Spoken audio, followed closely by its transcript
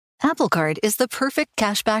Apple Card is the perfect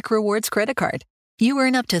cashback rewards credit card. You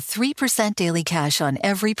earn up to 3% daily cash on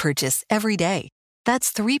every purchase every day.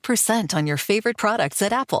 That's 3% on your favorite products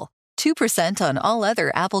at Apple, 2% on all other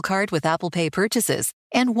Apple Card with Apple Pay purchases,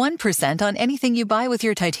 and 1% on anything you buy with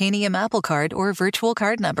your titanium Apple Card or virtual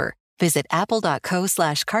card number. Visit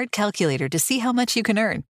apple.co/card calculator to see how much you can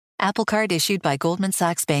earn. Apple Card issued by Goldman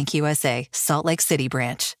Sachs Bank USA, Salt Lake City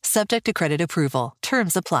branch. Subject to credit approval.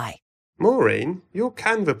 Terms apply. Maureen, your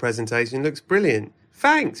Canva presentation looks brilliant.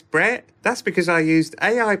 Thanks, Brett. That's because I used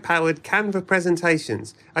AI-powered Canva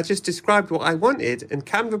presentations. I just described what I wanted and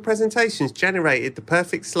Canva presentations generated the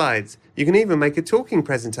perfect slides. You can even make a talking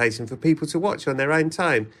presentation for people to watch on their own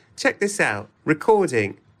time. Check this out.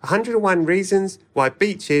 Recording. 101 Reasons Why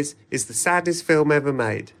Beaches is the Saddest Film Ever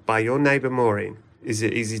Made by your neighbour Maureen. Is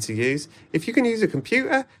it easy to use? If you can use a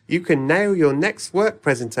computer, you can nail your next work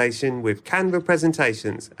presentation with Canva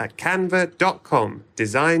Presentations at canva.com.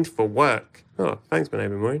 Designed for work. Oh, thanks, my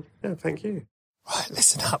neighbour Maureen. No, thank you. Right,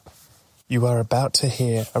 listen up. You are about to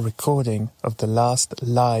hear a recording of the last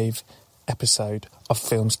live episode of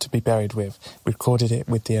Films to be Buried With. We recorded it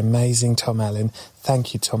with the amazing Tom Allen.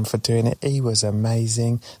 Thank you, Tom, for doing it. He was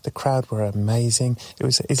amazing. The crowd were amazing. It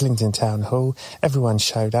was at Islington Town Hall. Everyone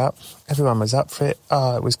showed up. Everyone was up for it.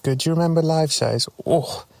 Oh, it was good. Do you remember live shows?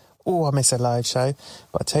 Oh, I miss a live show.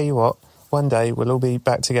 But I tell you what, one day we'll all be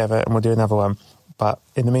back together and we'll do another one. But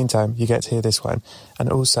in the meantime, you get to hear this one. And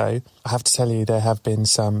also, I have to tell you, there have been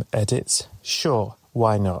some edits. Sure,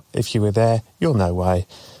 why not? If you were there, you'll know why.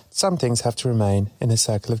 Some things have to remain in a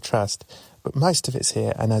circle of trust, but most of it's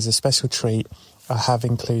here, and as a special treat, I have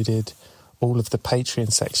included all of the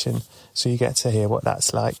Patreon section, so you get to hear what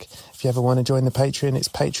that's like. If you ever want to join the Patreon, it's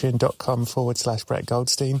patreon.com/Brett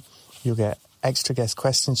Goldstein. You'll get extra guest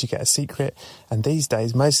questions, you get a secret, and these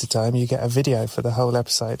days, most of the time, you get a video for the whole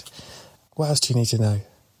episode. What else do you need to know?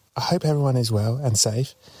 I hope everyone is well and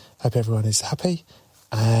safe. I hope everyone is happy,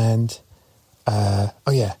 and,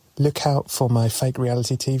 look out for my fake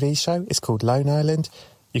reality TV show. It's called Lone Island.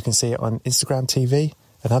 You can see it on Instagram TV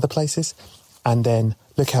and other places. And then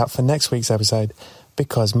look out for next week's episode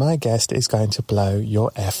because my guest is going to blow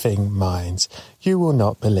your effing minds. You will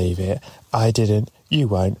not believe it. I didn't. You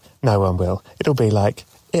won't. No one will. It'll be like,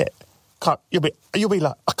 you'll be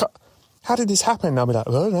like, I can't. How did this happen? I'll be like,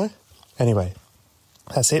 I don't know. Anyway,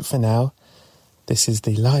 that's it for now. This is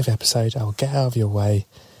the live episode. I will get out of your way.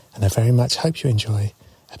 And I very much hope you enjoy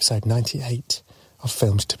episode 98 of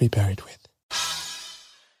Films to be Buried With.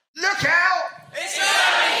 Look out! It's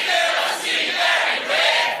only films to be buried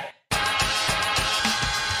with!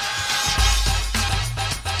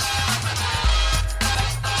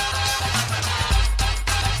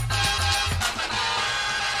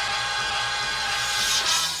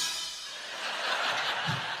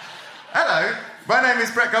 Hello, my name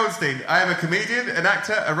is Brett Goldstein. I am a comedian, an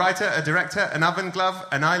actor, a writer, a director, an oven glove,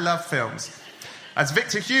 and I love films. As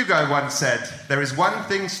Victor Hugo once said, there is one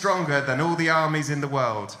thing stronger than all the armies in the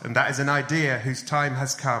world, and that is an idea whose time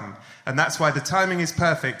has come. And that's why the timing is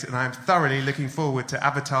perfect, and I am thoroughly looking forward to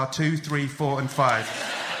Avatar 2, 3, 4, and 5.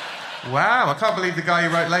 Wow, I can't believe the guy who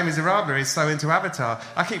wrote Les Miserables is so into Avatar.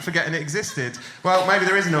 I keep forgetting it existed. Well, maybe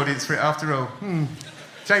there is an audience for it after all.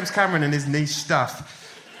 James Cameron and his niche stuff.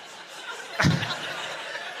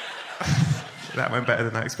 That went better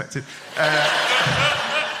than I expected.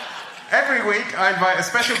 Every week, I invite a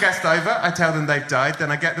special guest over, I tell them they've died,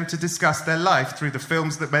 then I get them to discuss their life through the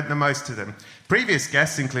films that meant the most to them. Previous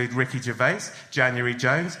guests include Ricky Gervais, January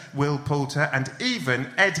Jones, Will Poulter, and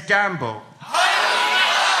even Ed Gamble.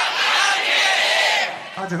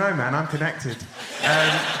 I don't know, man, I'm connected.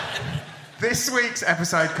 This week's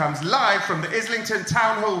episode comes live from the Islington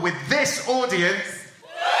Town Hall with this audience.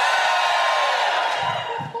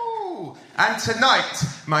 And tonight,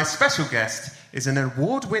 my special guest is an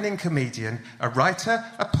award-winning comedian, a writer,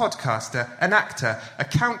 a podcaster, an actor, a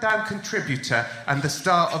Countdown contributor, and the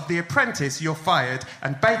star of The Apprentice, You're Fired,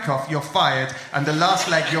 and Bake Off, You're Fired, and The Last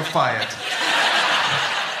Leg, You're Fired.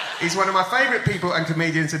 He's one of my favourite people and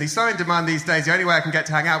comedians, and he's so in demand these days, the only way I can get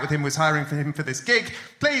to hang out with him was hiring for him for this gig.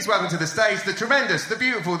 Please welcome to the stage the tremendous, the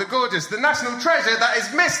beautiful, the gorgeous, the national treasure that is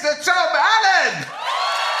Mr. Tom Allen!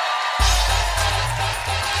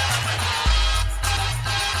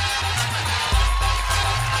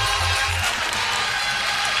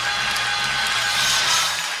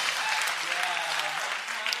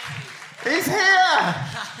 He's here!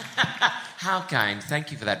 How kind.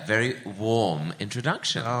 Thank you for that very warm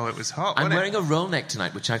introduction. Oh, it was hot, I'm wasn't wearing a roll neck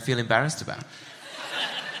tonight, which I feel embarrassed about.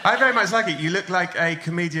 I very much like it. You look like a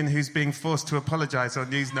comedian who's being forced to apologise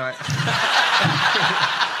on Newsnight.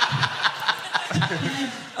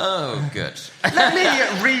 Oh, good. Let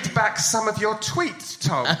me read back some of your tweets,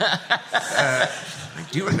 Tom. I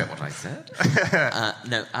do regret what I said.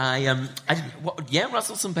 No, I didn't.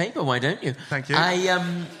 Rustle some paper. Why don't you? Thank you.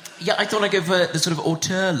 I thought I'd go for the sort of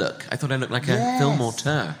auteur look. I thought I looked like a film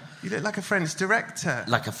auteur. You look like a French director.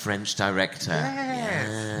 Like a French director.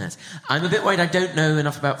 Yes. I'm a bit worried I don't know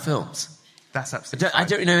enough about films. That's absolutely fine. I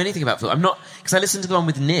don't know anything about film. I'm not... Because I listened to the one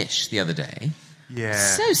with Nish the other day. Yeah.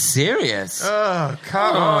 So serious. Oh,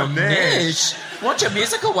 come on, Nish. Watch a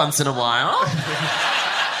musical once in a while.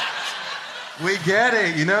 We get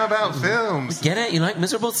it. You know about films. We get it. You like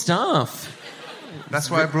miserable stuff.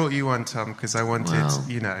 That's why I brought you on, Tom, because I wanted,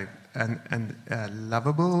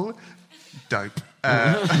 lovable dope.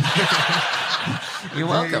 You're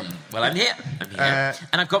welcome. Well, I'm here.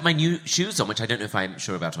 And I've got my new shoes on, which I don't know if I'm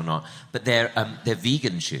sure about or not, but they're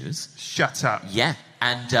vegan shoes. Shut up. Yeah.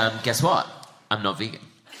 And guess what? I'm not vegan.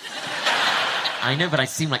 I know, but I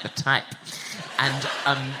seem like the type. And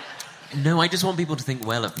no, I just want people to think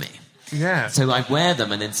well of me. Yeah. So I wear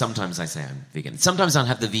them, and then sometimes I say I'm vegan. Sometimes I'll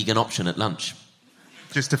have the vegan option at lunch.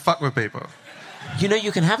 Just to fuck with people. You know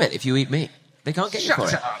you can have it if you eat meat. They can't get you for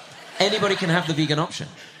it. Shut up. Anybody can have the vegan option.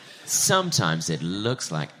 Sometimes it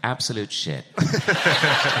looks like absolute shit. But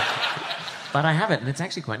I have it, and it's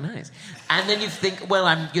actually quite nice. And then you think, well,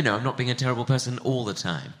 I'm not being a terrible person all the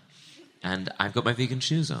time. And I've got my vegan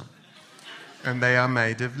shoes on. And they are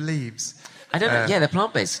made of leaves. I don't know. Yeah, they're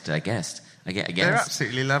plant-based, I guess. I guess. They're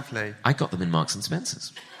absolutely lovely. I got them in Marks and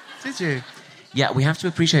Spencer's. Did you? Yeah, we have to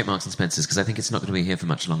appreciate Marks and Spencer's because I think it's not going to be here for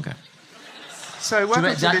much longer. So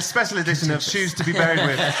welcome to this special edition of Shoes to be Buried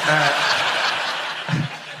With.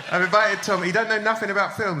 I've invited Tom. He don't know nothing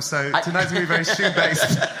about films, so tonight's going to be very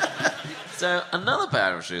shoe-based. So another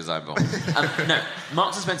pair of shoes I bought. No,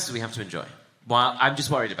 Marks and Spencer's we have to enjoy. Well, I'm just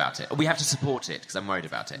worried about it. We have to support it because I'm worried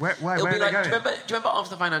about it. Where It'll are be they like, going? do you remember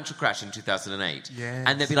after the financial crash in 2008? Yes.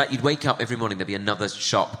 And they'd be like, you'd wake up every morning, there'd be another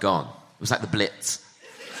shop gone. It was like the Blitz.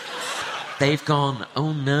 They've gone.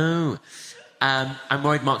 Oh no. I'm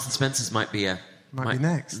worried Marks and Spencer's might be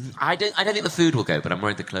next. I don't think the food will go, but I'm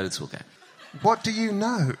worried the clothes will go. What do you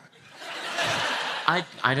know? I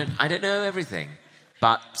don't know everything,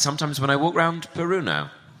 but sometimes when I walk round Peru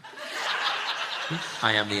now,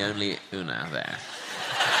 I am the only Una there.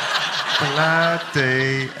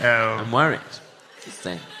 Bloody hell. I'm worried. Just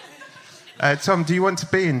saying. Tom, do you want to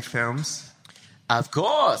be in films? Of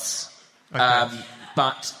course. Okay.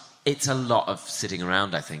 But it's a lot of sitting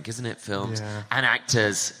around, I think, isn't it? Films and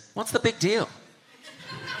actors. What's the big deal?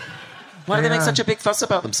 Why do they make such a big fuss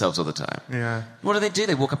about themselves all the time? Yeah. What do?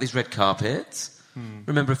 They walk up these red carpets,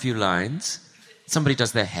 remember a few lines, somebody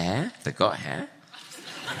does their hair, if they've got hair,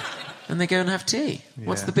 and they go and have tea. Yeah.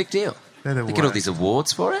 What's the big deal? They get all these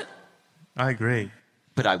awards for it. I agree.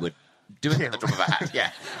 But I would do it at the drop of a hat.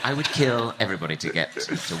 Yeah. I would kill everybody to get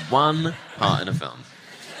to one part in a film.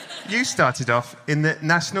 You started off in the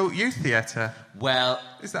National Youth Theatre. Well...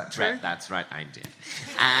 Is that true? That's right, I did.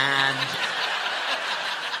 And...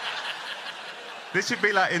 This should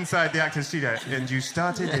be like inside the actor's studio. And you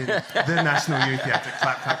started in the National Youth Theatre.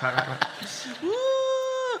 Clap, clap, clap, clap, clap. Woo!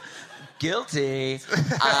 Guilty.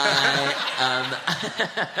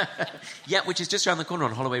 Yeah, which is just around the corner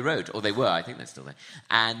on Holloway Road. Or they were, I think they're still there.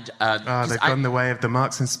 And they've gone the way of the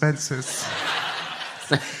Marks and Spencers.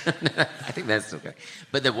 I think they're still going.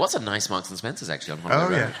 But there was a nice Marks and Spencer's actually on Holloway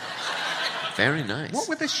Road. Yeah. Very nice. What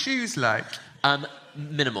were the shoes like?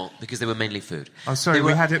 Minimal, because they were mainly food. Oh, sorry,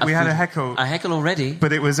 we had a heckle. A heckle already?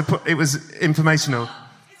 But it was informational.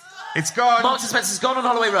 It's gone. Marks and Spencer's gone on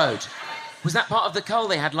Holloway Road. Was that part of the cull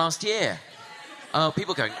they had last year? Oh,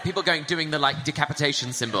 people going, doing the,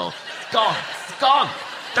 decapitation symbol. It's gone. It's gone.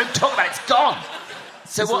 Don't talk about it. It's gone.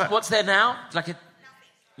 So what's there now?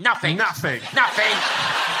 Nothing. Nothing. Nothing.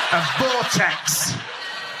 A vortex.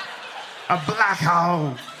 A black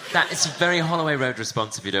hole. That is a very Holloway Road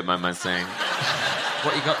response, if you don't mind my saying.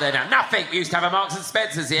 What you got there now? Nothing. We used to have a Marks and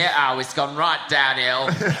Spencer's here. Oh, it's gone right downhill.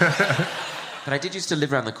 But I did used to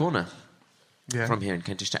live around the corner from here in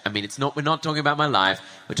Kentish Town. I mean, we're not talking about my life.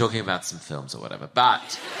 We're talking about some films or whatever.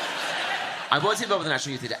 But I was involved with the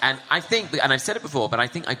National Youth Theatre, and I think, and I've said it before, but I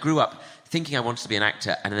think I grew up thinking I wanted to be an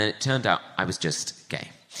actor, and then it turned out I was just gay.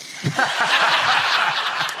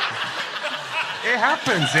 It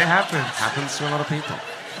happens. Happens to a lot of people.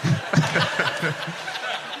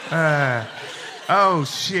 Oh,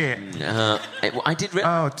 shit. I did...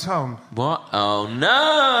 Oh, Tom. What? Oh,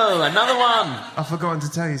 no! Another one! I've forgotten to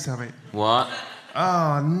tell you something. What?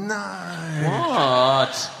 Oh, no.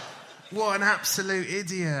 What? What an absolute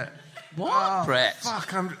idiot. What, Brett?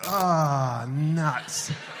 Fuck,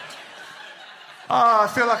 nuts. Oh, I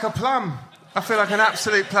feel like a plum. I feel like an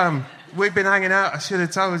absolute plum. We've been hanging out. I should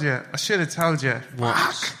have told you. What?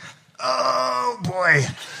 Fuck. Oh, boy.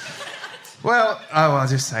 Well, I'll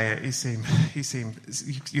just say it.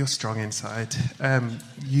 You're strong inside.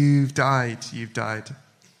 You've died.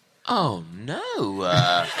 Oh, no.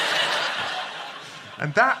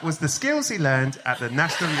 And that was the skills he learned at the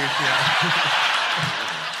National Youth Theatre.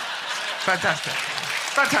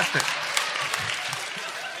 Fantastic.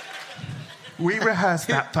 We rehearsed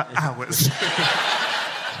that for hours.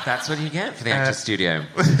 That's what you get for the Actors Studio.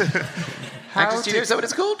 Actors Studio, is that what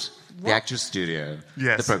it's called? What? The Actors Studio.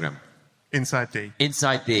 Yes. The programme. Inside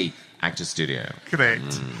the Actors Studio.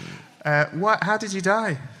 Correct. How did you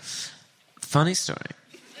die? Funny story.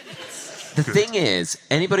 The thing is,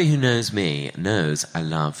 anybody who knows me knows I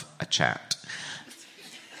love a chat.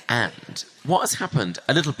 And what has happened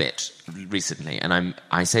a little bit recently, and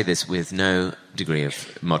I say this with no degree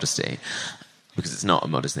of modesty, because it's not a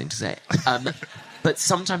modest thing to say, but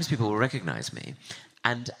sometimes people will recognise me.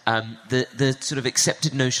 And the sort of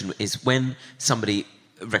accepted notion is when somebody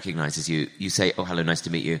recognises you, you say, "Oh, hello, nice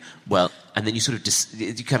to meet you." Well, and then you sort of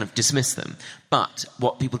you kind of dismiss them. But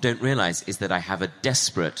what people don't realise is that I have a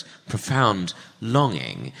desperate, profound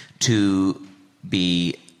longing to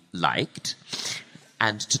be liked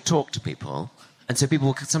and to talk to people. And so people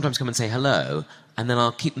will sometimes come and say hello, and then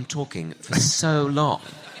I'll keep them talking for so long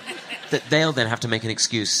that they'll then have to make an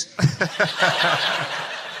excuse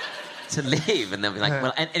to leave, and they'll be like,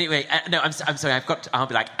 well, and anyway, no, I'm sorry, I'll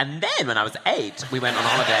be like, and then when I was 8, we went on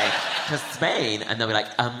holiday to Spain, and they'll be like,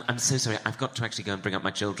 I'm so sorry, I've got to actually go and bring up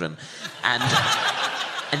my children. And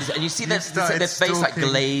you see their face like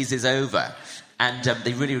glazes over, and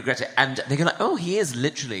they really regret it, and they go like, oh, he is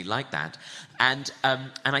literally like that. And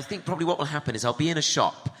I think probably what will happen is I'll be in a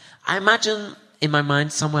shop. I imagine in my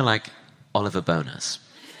mind somewhere like Oliver Bonus.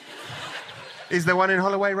 Is there one in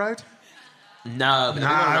Holloway Road? No, but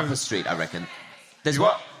there'll be one on Upper Street, I reckon. There's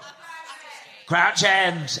what? Crouch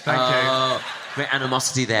End. Thank you. Great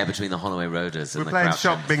animosity there between the Holloway Roaders and We're the playing Crouch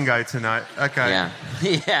shop End. bingo tonight. Okay. Yeah.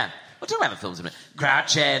 Yeah. We'll talk about the films in a minute.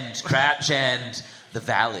 Crouch End, The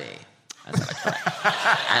Valley. As I like to call it.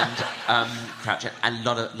 And Crouch End. And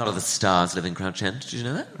a lot of the stars live in Crouch End. Did you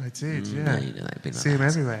know that? I did, yeah. No, you know that. See them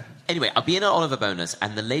everywhere. Anyway, I'll be in an Oliver Bonus,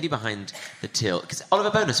 and the lady behind the till... Because Oliver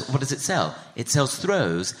Bonus, what does it sell? It sells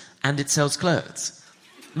throws, and it sells clothes.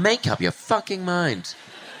 Make up your fucking mind.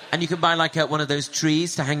 And you can buy, like, one of those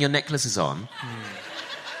trees to hang your necklaces on.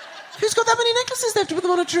 Who's got that many necklaces? They have to put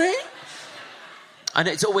them on a tree? And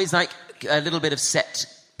it's always, like, a little bit of set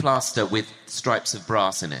plaster with stripes of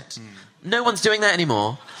brass in it. No one's doing that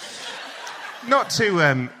anymore. Not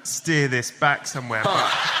to steer this back somewhere, but...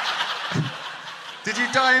 Did you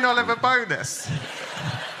die in Oliver Bonus?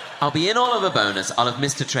 I'll be in Oliver Bonus. I'll have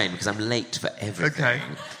missed a train because I'm late for everything. Okay.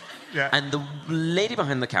 Yeah. And the lady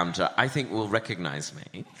behind the counter, I think, will recognise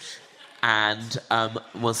me. And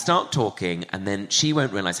we'll start talking, and then she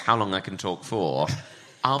won't realise how long I can talk for.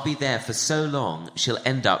 I'll be there for so long, she'll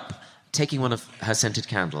end up taking one of her scented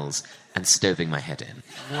candles and stoving my head in.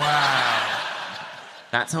 Wow.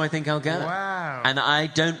 That's how I think I'll go. Wow. And I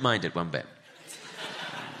don't mind it one bit.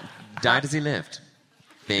 Died as he lived.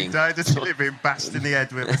 He died as he lived, being bashed in the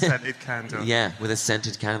head with a scented candle. Yeah, with a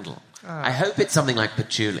scented candle. I hope it's something like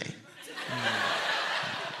patchouli.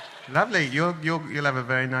 Lovely. You'll have a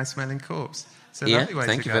very nice smelling corpse. It's a lovely way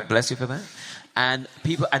thank to you. go. Bless you for that. And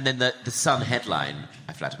people, and then the Sun headline,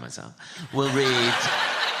 I flatter myself, will read,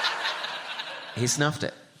 "He snuffed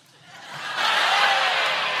it."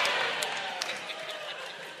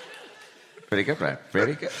 Pretty good, right?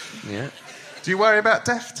 Pretty good. Yeah. Do you worry about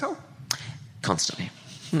death at all? Constantly.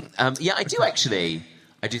 Yeah, I do actually.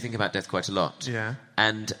 I do think about death quite a lot. Yeah.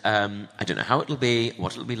 And I don't know how it'll be,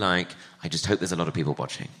 what it'll be like. I just hope there's a lot of people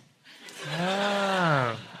watching.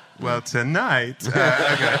 Oh. Well, tonight.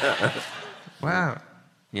 Okay. Wow.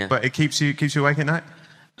 Yeah. But it keeps you awake at night?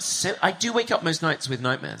 So I do wake up most nights with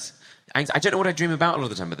nightmares. I don't know what I dream about a lot of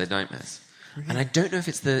the time, but they're nightmares. Really? And I don't know if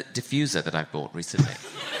it's the diffuser that I bought recently.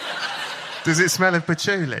 Does it smell of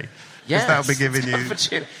patchouli? Yeah. That'll be giving you...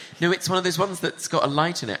 Patchouli. No, it's one of those ones that's got a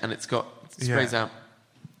light in it and it sprays out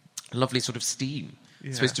lovely sort of steam. Yeah.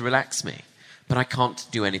 It's supposed to relax me. But I can't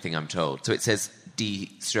do anything, I'm told. So it says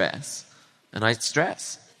de-stress, and I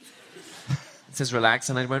stress. It says relax,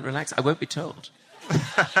 and I won't relax. I won't be told.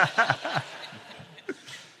 Yeah.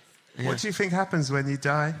 What do you think happens when you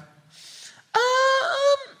die?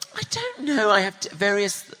 I don't know. I have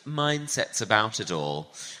various mindsets about it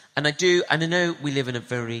all. And I know we live in a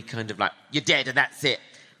very kind of like, you're dead and that's it.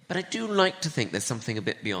 But I do like to think there's something a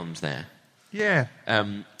bit beyond there. Yeah.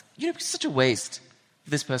 It's such a waste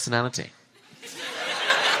of this personality.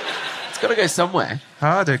 It's got to go somewhere.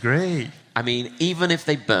 Hard agree. I mean, even if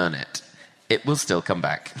they burn it, it will still come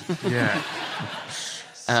back. Yeah.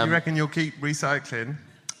 So you reckon you'll keep recycling?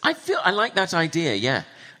 I like that idea, yeah.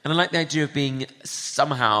 And I like the idea of being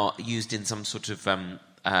somehow used in some sort of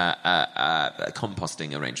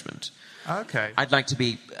composting arrangement. Okay. I'd like to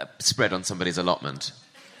be spread on somebody's allotment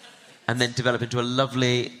and then develop into a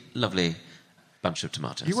lovely, lovely bunch of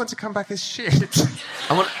tomatoes. You want to come back as shit?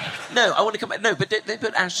 I want to come back. No, but they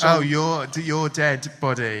put ash on. Oh, your dead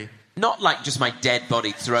body. Not like just my dead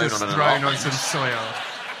body thrown Just on an thrown allotment. on some soil.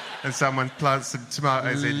 And someone plants some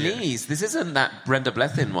tomatoes in you. Please, this isn't that Brenda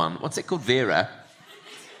Blethyn one. What's it called? Vera?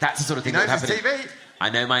 That's the sort of thing that knows happens. his TV. I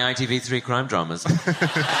know my ITV3 crime dramas.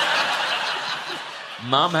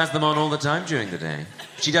 Mum has them on all the time during the day.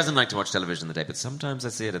 She doesn't like to watch television in the day, but sometimes I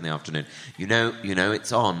see it in the afternoon. You know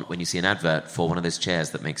it's on when you see an advert for one of those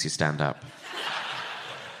chairs that makes you stand up.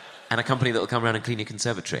 And a company that will come around and clean your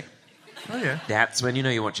conservatory. Oh, yeah. That's when you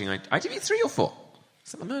know you're watching ITV3 or 4.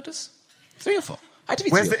 Is that the murders? 3 or 4?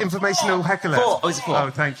 ITV3 Where's or the 4? informational heckler? 4. Oh, is it 4? Oh,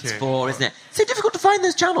 thank you. It's 4, isn't it? It's so difficult to find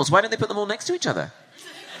those channels. Why don't they put them all next to each other?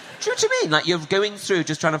 Do you know what I mean? Like, you're going through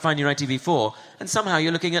just trying to find your ITV4, and somehow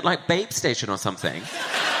you're looking at, like, Babe Station or something.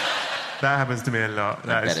 That happens to me a lot.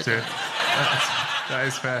 That is true. That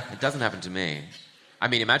is fair. It doesn't happen to me. I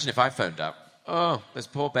mean, imagine if I phoned up. Oh, those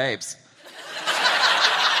poor babes.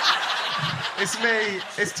 It's me.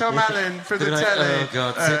 It's Tom Allen from the Like, telly. oh,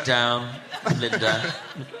 God, sit down, Linda.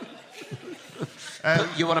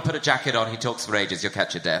 You want to put a jacket on, he talks for ages, you'll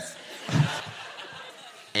catch your death.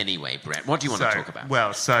 Anyway, Brett, what do you want to talk about?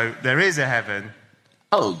 Well, so there is a heaven.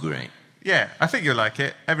 Oh, great. Yeah, I think you'll like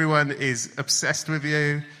it. Everyone is obsessed with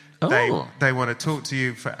you. Oh. They want to talk to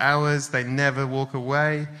you for hours. They never walk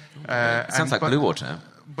away. Sounds like Blue Water.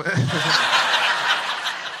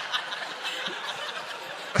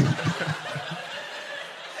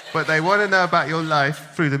 But they want to know about your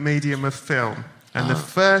life through the medium of film. And the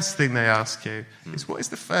first thing they ask you is, what is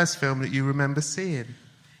the first film that you remember seeing?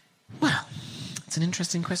 Well, it's an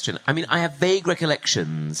interesting question. I mean, I have vague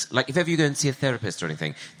recollections. Like, if ever you go and see a therapist or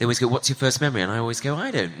anything, they always go, what's your first memory? And I always go,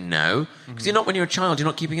 I don't know. Because when you're a child, you're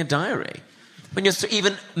not keeping a diary. When you're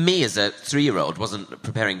even me as a 3-year-old wasn't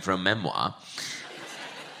preparing for a memoir.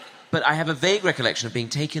 But I have a vague recollection of being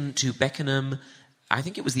taken to Beckenham. I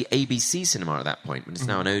think it was the ABC cinema at that point, when it's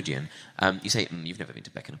now an Odeon. You say, you've never been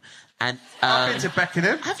to Beckenham. And I've been to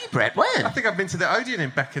Beckenham. Have you, Brett? When? I think I've been to the Odeon in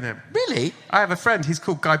Beckenham. Really? I have a friend, he's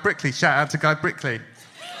called Guy Brickley. Shout out to Guy Brickley.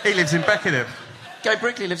 He lives in Beckenham. Guy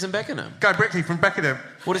Brickley lives in Beckenham. Guy Brickley from Beckenham.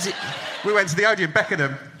 What is he? We went to the Odeon,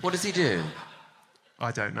 Beckenham. What does he do?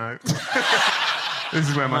 I don't know. This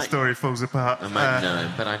is where my story falls apart. I might know,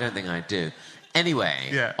 but I don't think I do.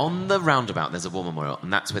 Anyway, on the roundabout, there's a war memorial,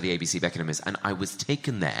 and that's where the ABC Beckenham is. And I was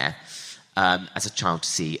taken there as a child to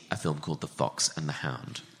see a film called The Fox and the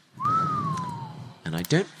Hound. And I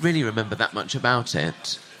don't really remember that much about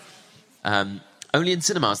it. Only in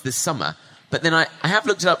cinemas this summer. But then I have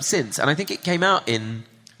looked it up since, and I think it came out in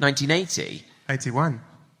 1980. 81.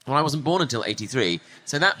 Well, I wasn't born until 83,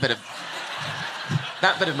 so that bit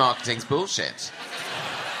of marketing's bullshit.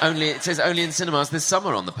 It says only in cinemas this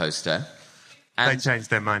summer on the poster. And they changed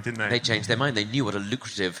their mind, didn't they? They changed their mind. They knew what a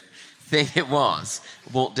lucrative thing it was.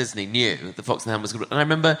 Walt Disney knew The Fox and the Hound was good. And I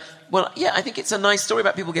remember, I think it's a nice story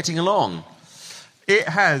about people getting along. It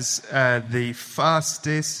has the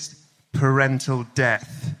fastest parental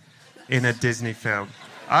death in a Disney film.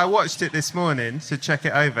 I watched it this morning to check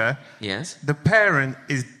it over. Yes. The parent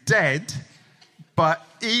is dead, but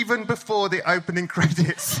even before the opening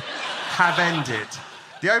credits have ended.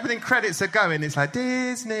 The opening credits are going, it's like,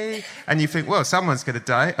 Disney. And you think, well, someone's going to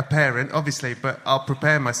die, a parent, obviously, but I'll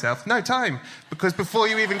prepare myself. No time. Because before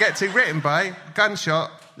you even get to written by,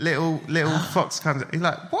 gunshot, little fox comes up. You're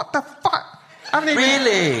like, what the fuck? I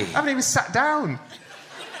haven't even sat down.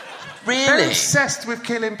 Really? They're obsessed with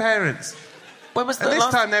killing parents. When was and this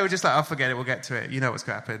time they were just like, oh, forget it, we'll get to it. You know what's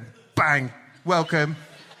going to happen. Bang. Welcome.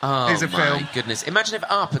 Here's a film. Oh, my goodness. Imagine if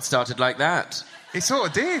Up had started like that. It sort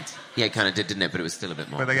of did. Yeah, it kind of did, didn't it? But it was still a bit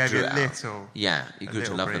more. But they gave you a little. Yeah, you grew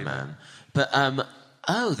to love breather. the man. But,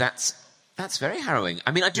 that's very harrowing.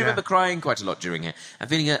 I mean, I do remember crying quite a lot during it and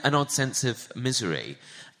feeling an odd sense of misery.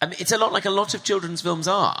 I mean, it's a lot like a lot of children's films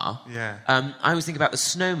are. Yeah. I always think about The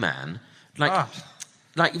Snowman. Do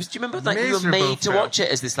you remember, like, you were Miserable made to film. watch it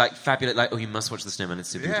as this, like, fabulous, like, oh, you must watch The Snowman, it's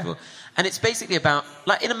so beautiful. And it's basically about,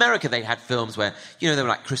 like, in America they had films where, there were,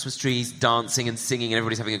 like, Christmas trees, dancing and singing and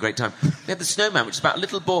everybody's having a great time. They had The Snowman, which is about a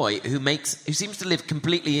little boy who seems to live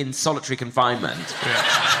completely in solitary confinement.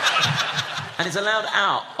 Yeah. and is allowed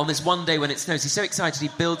out on this one day when it snows. He's so excited,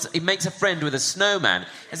 he makes a friend with a snowman.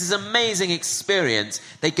 It's this amazing experience.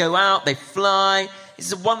 They go out, they fly.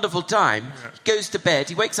 It's a wonderful time. He goes to bed,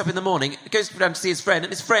 he wakes up in the morning, goes down to see his friend,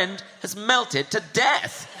 and his friend has melted to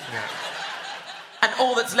death. Yeah. And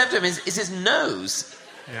all that's left of him is his nose.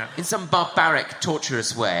 Yeah. In some barbaric,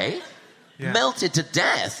 torturous way. Yeah. Melted to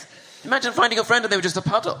death. Imagine finding a friend and they were just a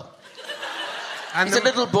puddle. And he's a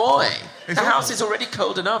little boy. The house is already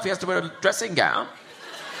cold enough. He has to wear a dressing gown.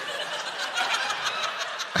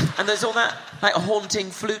 And there's all that, like,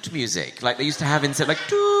 haunting flute music, like they used to have in, like,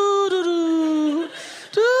 doo-doo-doo,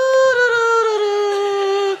 doo-doo-doo-doo.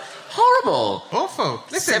 Horrible. Awful.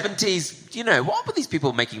 Listen, 70s, what were these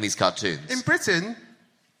people making these cartoons? In Britain,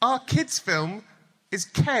 our kids' film is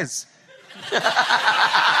Kes.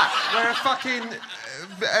 Where a fucking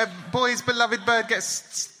boy's beloved bird gets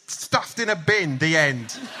stuffed in a bin, the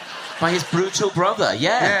end. By his brutal brother,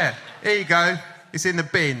 yeah. Yeah, here you go. It's in the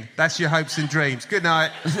bin. That's your hopes and dreams. Good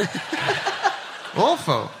night.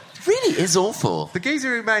 Awful. It really is awful. The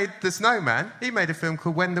geezer who made The Snowman, he made a film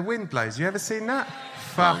called When the Wind Blows. You ever seen that?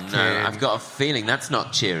 Fuck no, I've got a feeling that's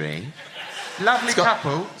not cheery. Lovely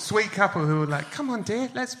couple, sweet couple who were like, come on, dear,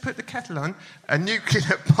 let's put the kettle on. A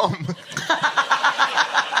nuclear bomb.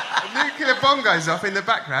 A nuclear bomb goes off in the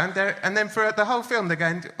background, and then for the whole film they're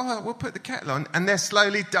going, oh, we'll put the kettle on, and they're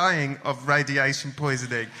slowly dying of radiation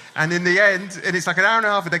poisoning. And in the end, and it's like an hour and a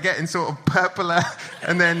half, and they're getting sort of purpler,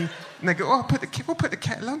 and then they go, oh, we'll put the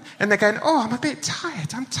kettle on. And they're going, oh, I'm a bit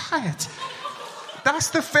tired, I'm tired.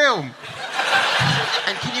 That's the film.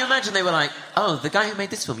 And can you imagine they were like, oh, the guy who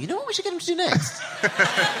made this film, you know what we should get him to do next?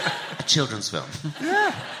 A children's film.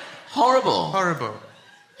 Yeah. Horrible.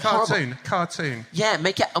 Cartoon. Yeah,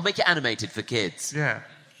 make it animated for kids. Yeah.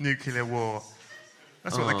 Nuclear war.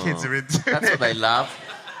 That's what the kids are into. That's what they love.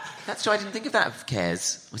 That's why I didn't think of that of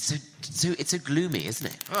Cares. It's so gloomy, isn't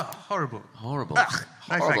it? Oh, horrible. Horrible. Ugh,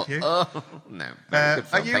 no, thank you. Oh, no.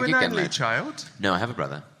 Are you an only child? No, I have a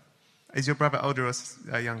brother. Is your brother older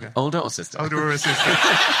or younger? Older or sister? Older or a sister?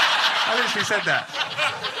 I literally said that.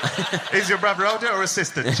 Is your brother older or a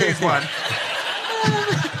sister? Choose one.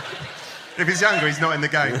 If he's younger, he's not in the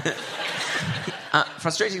game.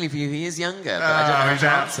 Frustratingly for you, he is younger, but I don't know his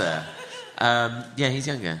answer. Yeah, he's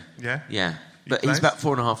younger. Yeah? Yeah. But he's about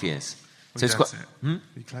 4.5 years. So it's quite... Are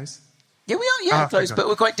you close? Yeah, we are, close, but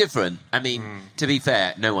we're quite different. I mean, to be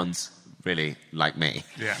fair, no one's really like me.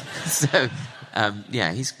 Yeah. So...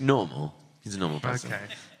 he's normal. He's a normal person. Okay.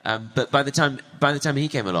 But by the time he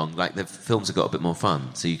came along, like, the films have got a bit more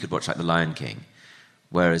fun. So you could watch, like, The Lion King,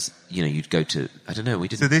 whereas you'd go to, I don't know, we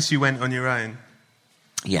didn't. So this you went on your own.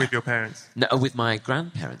 Yeah. With your parents. No, with my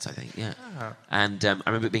grandparents, I think. Yeah. Oh. And I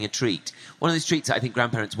remember it being a treat. One of those treats that I think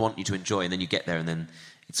grandparents want you to enjoy, and then you get there, and then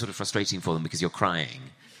it's sort of frustrating for them because you're crying,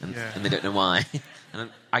 and they don't know why.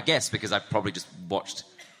 And I guess because I've probably just watched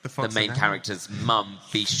the main character's mum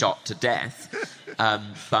be shot to death.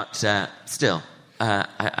 But still,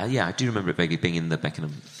 I do remember it vaguely being in the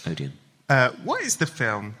Beckenham Odeon. What is the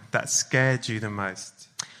film that scared you the most?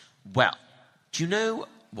 Well, do you know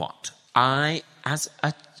what? As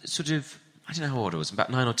a sort of, I don't know how old I was, about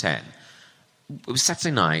 9 or 10. It was Saturday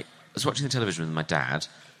night. I was watching the television with my dad,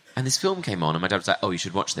 and this film came on, and my dad was like, oh, you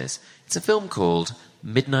should watch this. It's a film called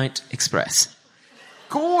Midnight Express.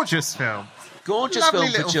 Gorgeous film. Gorgeous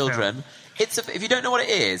film for children. Film. If you don't know what it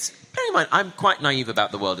is, bear in mind, I'm quite naive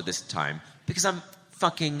about the world at this time because I'm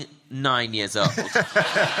fucking 9 years old.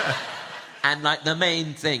 And, like, the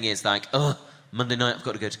main thing is, like, oh, Monday night I've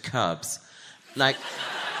got to go to Cubs. Like,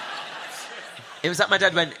 it was like my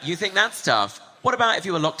dad went, you think that's tough? What about if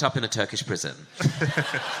you were locked up in a Turkish prison?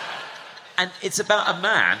 And it's about a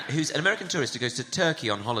man who's an American tourist who goes to Turkey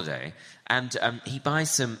on holiday, and he buys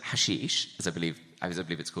some hashish, as I believe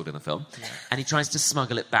it's called in the film, and he tries to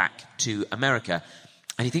smuggle it back to America,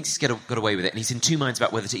 and he thinks he's got away with it, and he's in two minds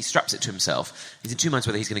about whether he straps it to himself. He's in two minds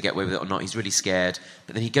whether he's going to get away with it or not. He's really scared,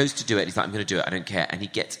 but then he goes to do it, and he's like, I'm going to do it, I don't care. And he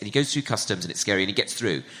goes through customs, and it's scary, and he gets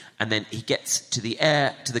through, and then he gets to the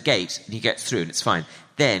gate, and he gets through, and it's fine.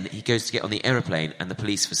 Then he goes to get on the aeroplane, and the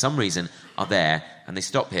police, for some reason, are there, and they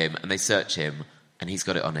stop him, and they search him, and he's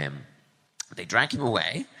got it on him. They drag him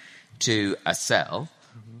away to a cell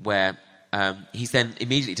where he's then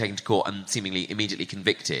immediately taken to court and seemingly immediately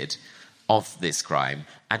convicted of this crime.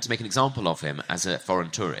 And to make an example of him as a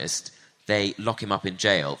foreign tourist, they lock him up in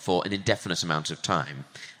jail for an indefinite amount of time.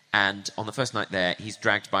 And on the first night there, he's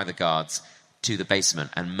dragged by the guards to the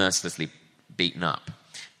basement and mercilessly beaten up.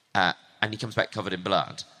 And he comes back covered in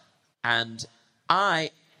blood. And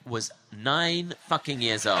I was 9 fucking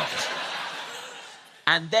years old.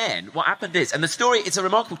 And then what happened is, and the story, it's a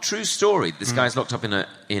remarkable true story. This guy's locked up in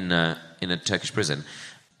a Turkish prison,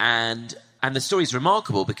 and the story is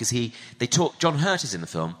remarkable because John Hurt is in the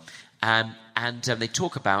film, and they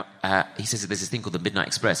talk about. He says that there's this thing called the Midnight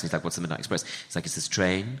Express. And he's like, "What's the Midnight Express?" It's like it's this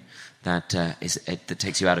train that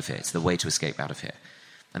takes you out of here. It's the way to escape out of here,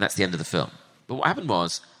 and that's the end of the film. But what happened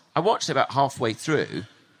was, I watched it about halfway through,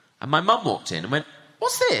 and my mum walked in and went,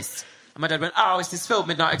 "What's this?" And my dad went, "Oh, it's this film,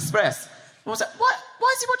 Midnight Express." And I was like, "What?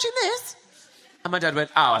 Why is he watching this?" And my dad went,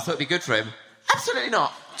 "Oh, I thought it'd be good for him." Absolutely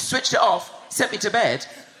not. Switched it off, sent me to bed.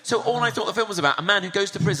 So all I thought the film was about, a man who goes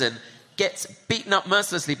to prison, gets beaten up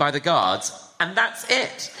mercilessly by the guards, and that's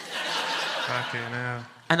it. Fucking hell.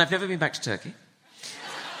 And I've never been back to Turkey.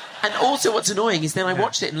 And also what's annoying is then I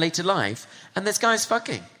watched it in later life, and there's guys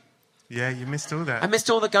fucking. Yeah, you missed all that. I missed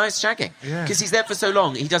all the guys shagging. Yeah. Because he's there for so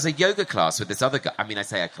long. He does a yoga class with this other guy. I mean, I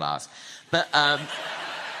say a class. But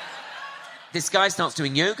this guy starts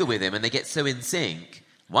doing yoga with him, and they get so in sync.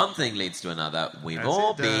 One thing leads to another. We've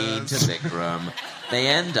all been to Bikram. They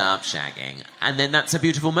end up shagging. And then that's a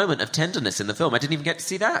beautiful moment of tenderness in the film. I didn't even get to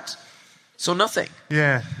see that. Saw nothing.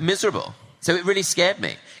 Yeah. Miserable. So it really scared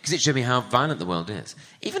me, because it showed me how violent the world is.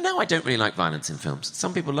 Even now, I don't really like violence in films.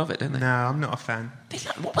 Some people love it, don't they? No, I'm not a fan.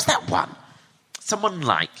 What was that one? Someone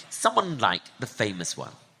like the famous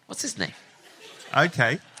one. What's his name?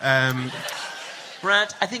 Okay. I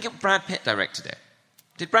think Brad Pitt directed it.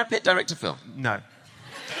 Did Brad Pitt direct a film? No.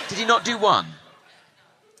 Did he not do one?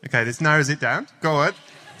 Okay, this narrows it down. Go on.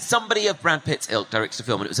 Somebody of Brad Pitt's ilk directed a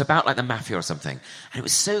film, and it was about like the mafia or something. And it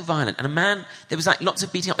was so violent. And there was like lots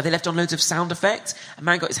of beating up, but they left on loads of sound effects. A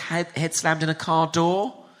man got his head slammed in a car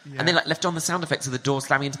door. Yeah. And they like left on the sound effects of the door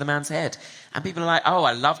slamming into the man's head. And people are like, "Oh,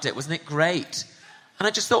 I loved it. Wasn't it great?" And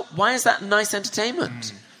I just thought, why is that nice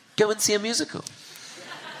entertainment? Go and see a musical.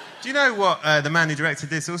 Do you know what the man who directed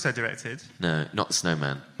this also directed? No, not The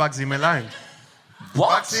Snowman. Bugsy Malone.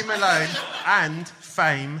 What? Bugsy Malone and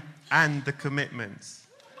Fame and The Commitments.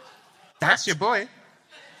 That's your boy.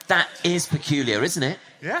 That is peculiar, isn't it?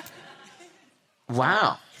 Yeah.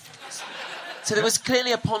 Wow. So there was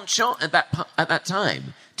clearly a penchant at that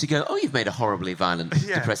time to go, "Oh, you've made a horribly violent,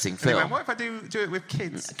 depressing film." Anyway, what if I do it with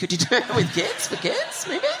kids? Could you do it with kids? For kids,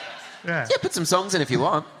 maybe? Yeah. Yeah, put some songs in if you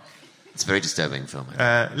want. It's a very disturbing film.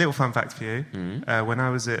 Little fun fact for you. When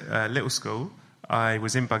I was at little school, I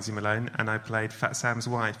was in Bugsy Malone and I played Fat Sam's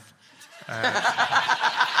wife.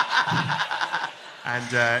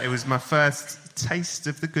 And it was my first taste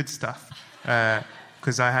of the good stuff.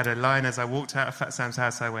 Because I had a line as I walked out of Fat Sam's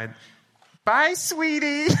house, I went, "Bye,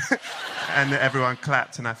 sweetie." And everyone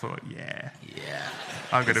clapped, and I thought, yeah,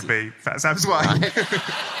 I'm going to be Fat Sam's wife.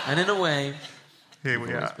 Right. And in a way, here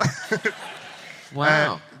we are.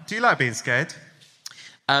 Wow. Do you like being scared?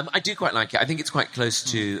 I do quite like it. I think it's quite close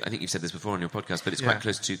to, I think you've said this before on your podcast, but it's quite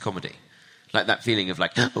close to comedy. Like that feeling of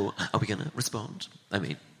like, "Oh, are we going to respond?" I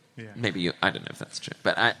mean, maybe I don't know if that's true.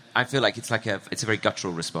 But I feel like it's a very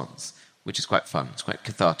guttural response, which is quite fun. It's quite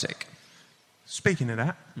cathartic. Speaking of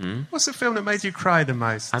that, what's the film that made you cry the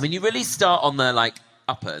most? I mean, you really start on the, like,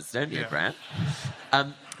 uppers, don't you, Brad?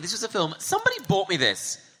 This was a film. Somebody bought me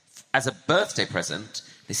this as a birthday present.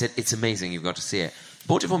 They said, "It's amazing, you've got to see it."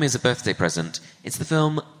 Bought it for me as a birthday present. It's the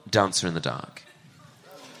film Dancer in the Dark.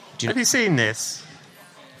 Have you seen this?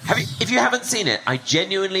 If you haven't seen it, I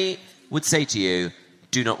genuinely would say to you,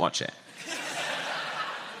 do not watch it.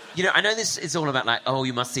 You know, I know this is all about like, "Oh,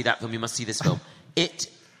 you must see that film, you must see this film."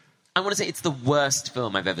 I want to say it's the worst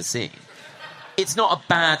film I've ever seen. It's not a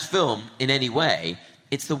bad film in any way.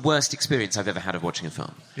 It's the worst experience I've ever had of watching a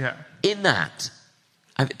film. Yeah. In that,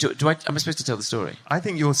 am I supposed to tell the story? I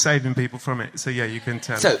think you're saving people from it, so yeah, you can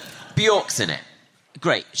tell. So, Bjork's in it.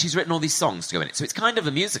 Great. She's written all these songs to go in it. So it's kind of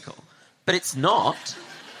a musical. But it's not,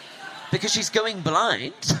 because she's going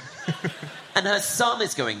blind, and her son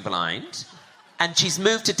is going blind, and she's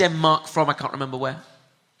moved to Denmark from, I can't remember where.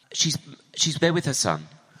 She's there with her son.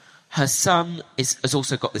 Her son has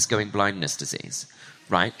also got this going blindness disease,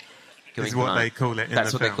 right? This is what they call it in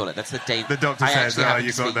That's the what film. they call it. That's the Dave. The doctor says, "Oh,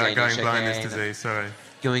 you've got that Danish, going blindness disease." Sorry.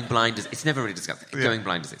 Going blind disease. It's never really discussed. Going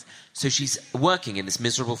blind disease. So she's working in this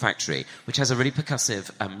miserable factory, which has a really percussive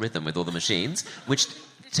rhythm with all the machines, which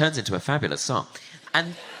turns into a fabulous song.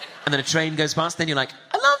 And then a train goes past. Then you're like,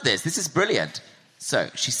 "I love this. This is brilliant."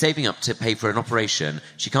 So she's saving up to pay for an operation.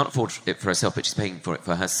 She can't afford it for herself, but she's paying for it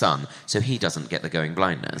for her son, so he doesn't get the going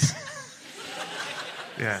blindness.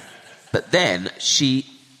 Yeah. But then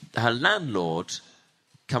her landlord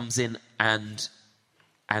comes in and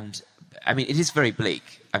I mean, it is very bleak.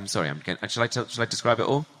 I'm sorry. Shall I describe it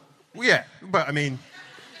all? Well, yeah, but I mean,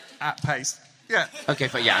 at pace. Yeah. Okay,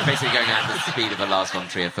 I'm basically going at the speed of a Lars von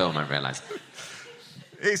Trier film, I realise.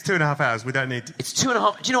 It's 2.5 hours. We don't need... It's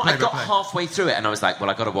 2.5... Do you know what? I got play. halfway through it and I was like, well,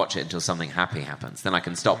 I got to watch it until something happy happens. Then I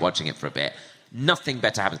can stop watching it for a bit. Nothing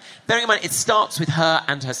better happens. Bearing in mind, it starts with her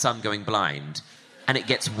and her son going blind, and it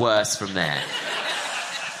gets worse from there.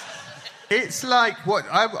 It's like what...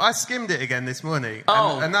 I skimmed it again this morning.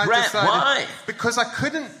 And I Brett, decided... why? Because I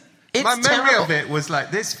couldn't... It's my memory terrible. of it was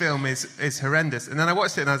like, this film is horrendous. And then I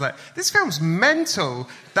watched it and I was like, this film's mental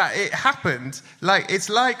that it happened. Like, it's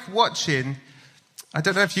like watching... I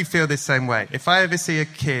don't know if you feel this same way. If I ever see a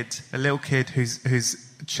little kid who's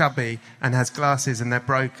chubby and has glasses and they're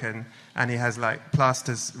broken and he has, like,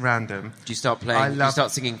 plasters around him... Do you start playing... Do you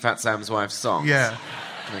start singing Fat Sam's Wife's songs? Yeah.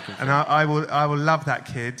 And I will love that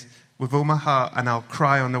kid with all my heart, and I'll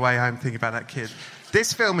cry on the way home thinking about that kid.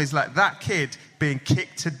 This film is like that kid being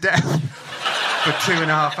kicked to death for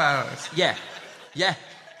 2.5 hours. Yeah. Yeah.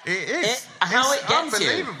 It is. How it's it gets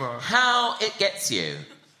unbelievable. you. How it gets you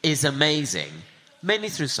is amazing. Mainly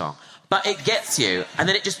through song. But it gets you, and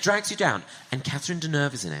then it just drags you down. And Catherine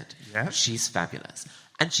Deneuve is in it. Yeah. She's fabulous.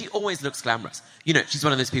 And she always looks glamorous. You know, she's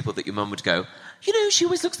one of those people that your mum would go, you know, she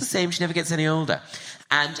always looks the same, she never gets any older.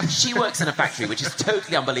 And she works in a factory, which is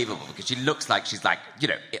totally unbelievable, because she looks like she's like, you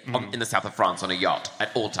know, in the south of France on a yacht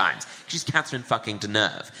at all times. She's Catherine fucking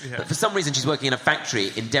Deneuve. Yeah. But for some reason, she's working in a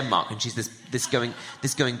factory in Denmark, and she's this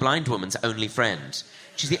going blind woman's only friend.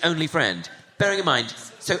 She's the only friend. Bearing in mind,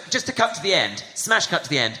 so just to cut to the end, smash cut to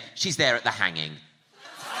the end, she's there at the hanging.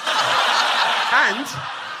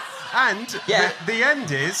 And the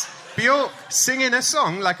end is Bjork singing a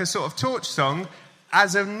song, like a sort of torch song,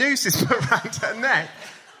 as a noose is put around her neck.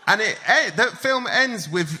 And the film ends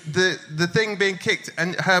with the thing being kicked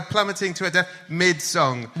and her plummeting to her death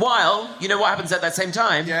mid-song. While, you know what happens at that same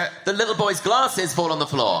time? Yeah. The little boy's glasses fall on the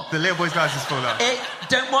floor. The little boy's glasses fall off.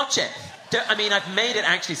 Don't watch it. I've made it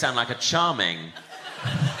actually sound like a charming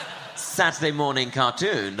Saturday morning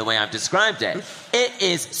cartoon, the way I've described it. It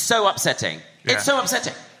is so upsetting. Yeah. It's so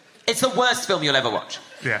upsetting. It's the worst film you'll ever watch.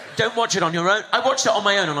 Yeah. Don't watch it on your own. I watched it on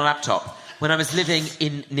my own on a laptop when I was living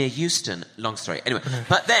near Euston. Long story. Anyway,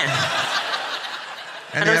 but then...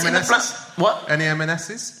 Any M&Ss? What? Any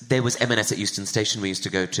M&Ss? There was M&S at Euston Station we used to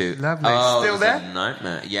go to. Lovely. Oh, Still there? A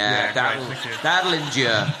nightmare. Yeah, that'll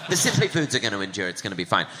endure. The Simply Foods are going to endure. It's going to be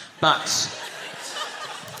fine. But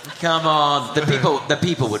come on, the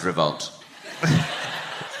people would revolt.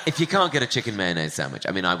 If you can't get a chicken mayonnaise sandwich,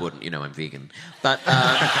 I mean, I wouldn't. You know, I'm vegan. But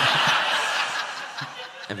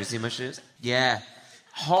have you seen my shoes? Yeah,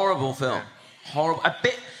 horrible film. Yeah. Horrible.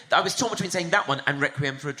 I was torn between saying that one and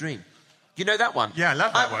Requiem for a Dream. You know that one? Yeah, I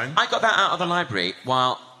love that one. I got that out of the library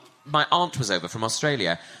while my aunt was over from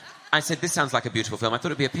Australia. I said, this sounds like a beautiful film. I thought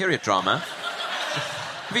it'd be a period drama.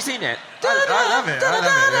 Have you seen it? I love it,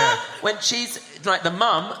 yeah. When she's, like, the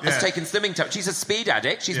mum has taken slimming tablets. She's a speed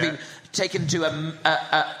addict. She's been taken to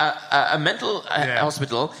a mental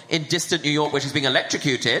hospital in distant New York where she's being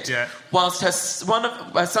electrocuted, whilst one of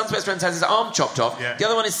her son's best friends has his arm chopped off. Yeah. The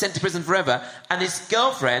other one is sent to prison forever, and his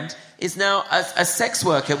girlfriend is now a sex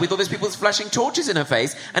worker with all those people flashing torches in her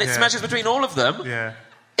face, and it smashes between all of them. Yeah.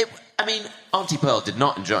 Auntie Pearl did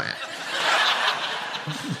not enjoy it.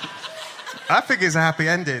 I think it's a happy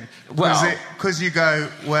ending. Because you go,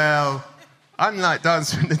 well, unlike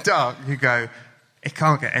Dancer in the Dark, you go, it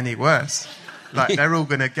can't get any worse. Like, they're all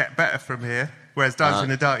going to get better from here. Whereas Dancer in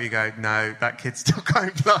the Dark, you go, no, that kid's still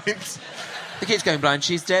going blind. The kid's going blind,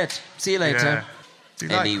 she's dead. See you later. Yeah. Do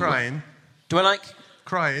you like crying? Do I like...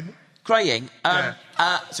 Crying? Crying? Sorry,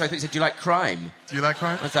 I thought you said, do you like crime? Do you like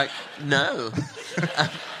crime? I was like, no.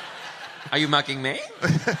 Are you mugging me?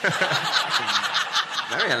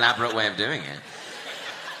 Very elaborate way of doing it.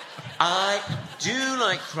 I do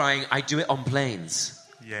like crying. I do it on planes.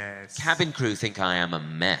 Yes. Cabin crew think I am a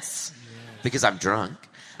mess because I'm drunk.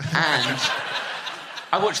 And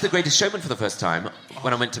I watched The Greatest Showman for the first time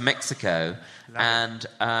when I went to Mexico. And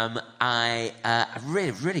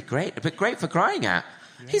really, really great. But great for crying at.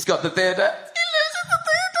 Yeah. He's got the theatre. He lives in the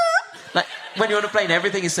theatre. Like, when you're on a plane,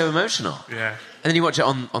 everything is so emotional. Yeah. And then you watch it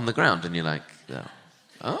on the ground and you're like,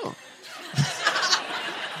 oh.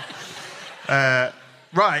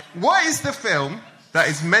 Right. What is the film that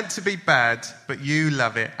is meant to be bad, but you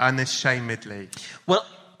love it unashamedly? Well,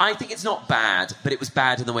 I think it's not bad, but it was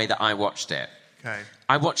bad in the way that I watched it. Okay.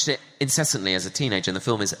 I watched it incessantly as a teenager, and the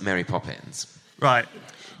film is Mary Poppins. Right.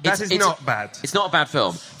 That is not bad. It's not a bad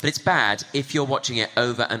film, but it's bad if you're watching it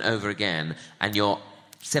over and over again, and you're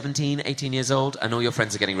 17, 18 years old, and all your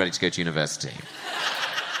friends are getting ready to go to university.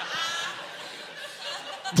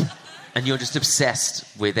 And you're just obsessed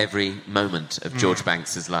with every moment of George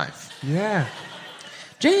Banks's life. Yeah.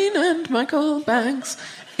 Jane and Michael Banks.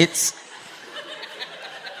 It's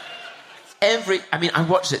I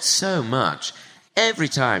watched it so much. Every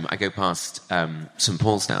time I go past St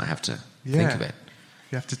Paul's now, I have to think of it.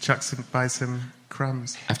 You have to buy some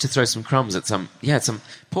crumbs. I have to throw some crumbs at some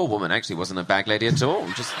poor woman. Actually, wasn't a bag lady at all.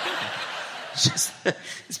 Just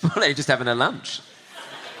this poor lady just having a lunch.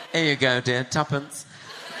 Here you go, dear, tuppence.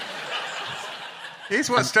 Here's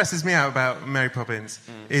what stresses me out about Mary Poppins,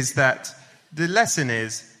 is that the lesson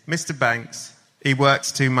is Mr. Banks, he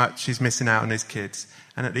works too much, he's missing out on his kids.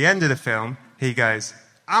 And at the end of the film, he goes,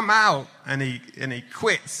 I'm out, and he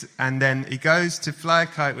quits, and then he goes to fly a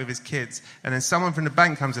kite with his kids, and then someone from the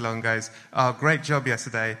bank comes along and goes, oh, great job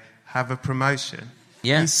yesterday, have a promotion.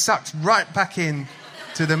 Yeah. He's sucked right back in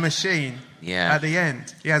to the machine at the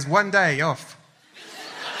end. He has one day off.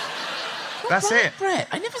 That's it. Brett,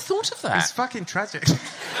 I never thought of that. It's fucking tragic.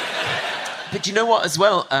 But you know what, as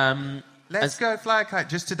well... Let's go fly a kite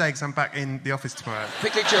just today, because I'm back in the office tomorrow.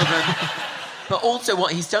 Quickly, children. But also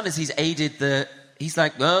what he's done is he's aided the... He's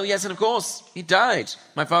like, oh, yes, and of course, he died.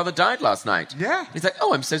 My father died last night. Yeah. He's like,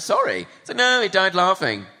 oh, I'm so sorry. He's like, no, he died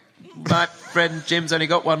laughing. My friend Jim's only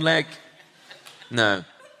got one leg. No.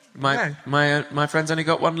 My friend's only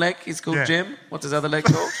got one leg. He's called Jim. What's his other leg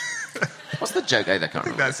called? What's the joke? I can't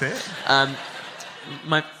remember. That's it.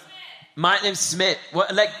 My name's Smith.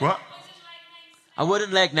 What leg? What? A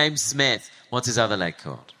wooden leg named Smith. What's his other leg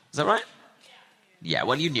called? Is that right? Yeah,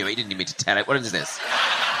 well, you knew it. You didn't need me to tell it. What is this?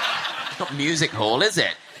 It's not music hall, is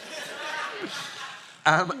it?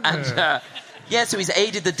 So he's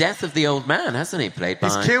aided the death of the old man, hasn't he?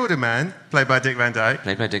 He's killed a man, played by Dick Van Dyke.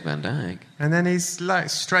 Played by Dick Van Dyke. And then he's, like,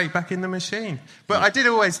 straight back in the machine. But I did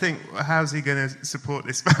always think, how's he going to support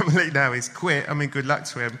this family now? He's quit. I mean, good luck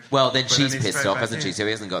to him. Well, then she's pissed off, hasn't she? So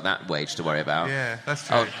he hasn't got that wage to worry about. Yeah, that's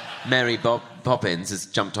true. Oh, Mary Poppins has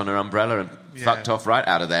jumped on her umbrella and fucked off right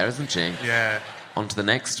out of there, hasn't she? Yeah. On to the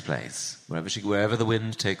next place, wherever the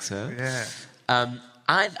wind takes her. Yeah.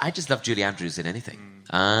 I just love Julie Andrews in anything.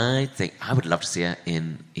 I think I would love to see her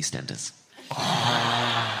in EastEnders.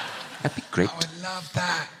 Oh, that'd be great. I would love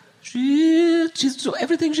that. She's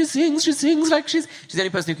everything she sings like she's the only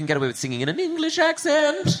person who can get away with singing in an English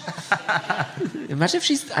accent. Imagine if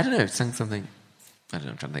she's, I don't know, sang something. I don't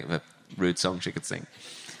know, I'm trying to think of a rude song she could sing.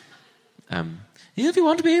 If you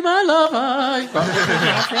want to be my lover, you've got to be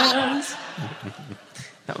my friends.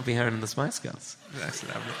 That would be her in the Spice Girls. That's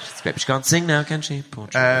lovely. She's great, but she can't sing now, can she? Poor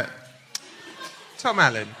Tom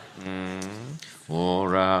Allen. All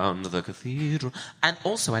round the cathedral. And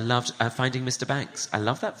also, I loved Finding Mr. Banks. I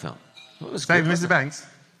love that film. Saving Mr. Banks?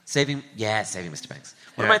 Saving Mr. Banks.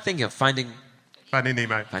 What am I thinking of? Finding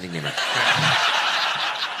Nemo. Finding Nemo.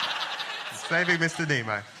 Saving Mr.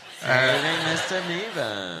 Nemo. Saving Mr.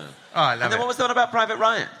 Nemo. Oh, I love it. And then what was the one about Private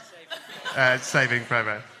Ryan? Saving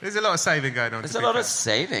Private. There's a lot of saving going on. There's a lot of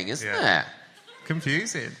saving, isn't there?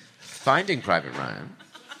 Confusing. Finding Private Ryan.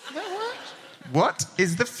 What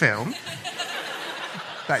is the film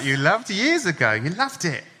that you loved years ago? You loved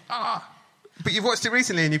it. But you've watched it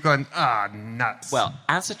recently and you've gone, nuts. Well,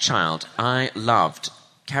 as a child, I loved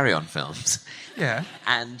carry-on films. Yeah.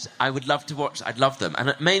 And I'd love them.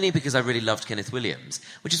 And mainly because I really loved Kenneth Williams,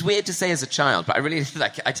 which is weird to say as a child, but I really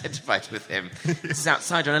identified with him. This is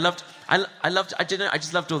outsider. And I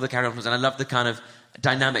just loved all the carry-on films, and I loved the kind of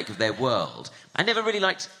dynamic of their world. I never really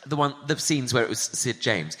liked the scenes where it was Sid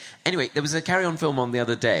James. Anyway, there was a carry-on film on the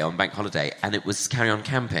other day, on Bank Holiday, and it was Carry On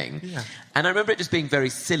Camping. Yeah. And I remember it just being very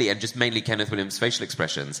silly and just mainly Kenneth Williams' facial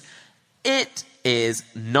expressions. It is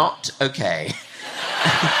not okay.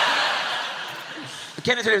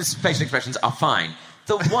 Kenneth Williams' facial expressions are fine.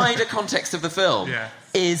 The wider context of the film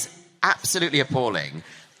is absolutely appalling.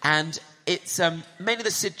 And it's mainly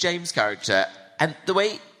the Sid James character and the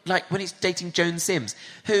way, like, when he's dating Joan Sims,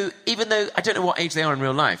 who, even though I don't know what age they are in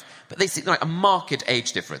real life, but they seem like a marked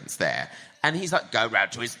age difference there. And he's like, go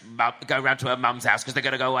round to her mum's house because they're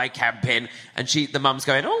going to go away camping. And the mum's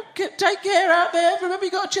going, take care out there. Remember, you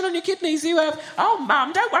got to chill on your kidneys. You have. Oh,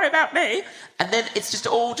 mum, don't worry about me. And then it's just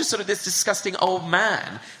all just sort of this disgusting old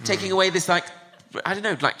man taking away this, like, I don't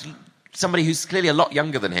know, like somebody who's clearly a lot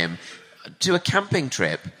younger than him to a camping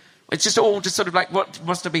trip. It's just all just sort of like what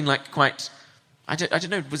must have been like quite, I don't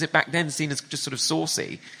know, was it back then seen as just sort of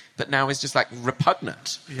saucy, but now is just like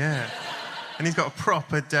repugnant. Yeah. And he's got a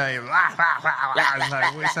proper day.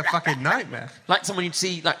 It's a fucking nightmare. Like someone you'd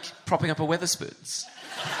see, like, propping up a Wetherspoons.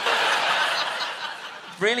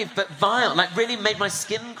 Really, but vile. Like, really made my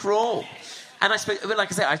skin crawl. And I suppose,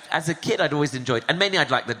 like I say, as a kid, I'd always enjoyed... And mainly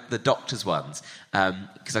I'd like the Doctor's ones,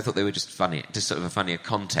 because I thought they were just funny, just sort of a funnier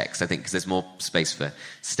context, I think, because there's more space for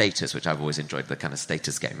status, which I've always enjoyed, the kind of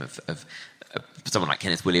status game of someone like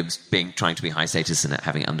Kenneth Williams trying to be high status and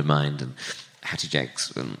having it undermined. Hattie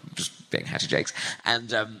Jakes, just being Hattie Jakes,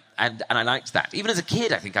 and I liked that. Even as a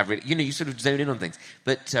kid, I think I've really, you sort of zone in on things.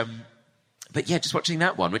 But yeah, just watching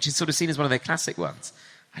that one, which is sort of seen as one of their classic ones,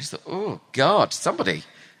 I just thought, oh God, somebody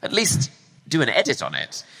at least do an edit on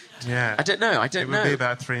it. Yeah, I don't know. It would be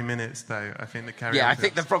about 3 minutes, though. I think the Carry On. Yeah, I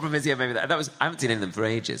think the problem is, maybe that was. I haven't seen any of them for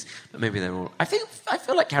ages, but maybe they're all. I feel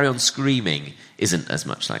like Carry On Screaming isn't as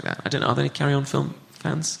much like that. I don't know. Are there any Carry On film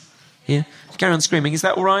fans here? Carry On Screaming, is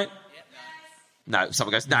that all right? No,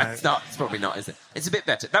 someone goes, no, it's not. It's probably not, is it? It's a bit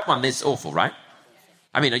better. That one is awful, right?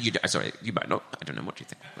 I mean, sorry, you might not. I don't know what you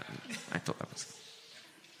think. But I thought that was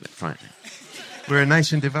a bit frightening. We're a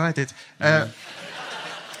nation divided. I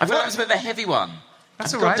feel like it was a bit of a heavy one.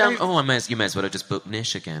 That's all right. You may as well have just booked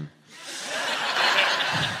Nish again.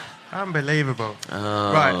 Unbelievable.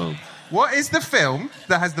 Oh. Right. What is the film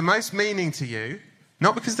that has the most meaning to you?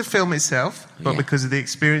 Not because of the film itself, but because of the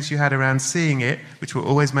experience you had around seeing it, which will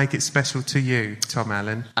always make it special to you, Tom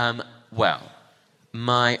Allen. Well,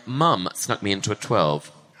 my mum snuck me into a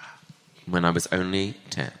 12 when I was only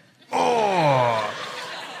 10. Oh!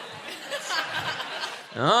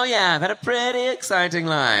 Oh, yeah, I've had a pretty exciting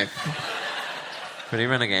life. Pretty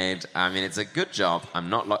renegade. I mean, it's a good job.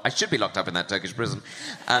 I should be locked up in that Turkish prison.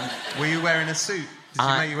 Were you wearing a suit? Did she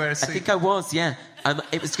make you wear a suit? I think I was, yeah.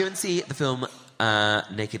 It was to go and see the film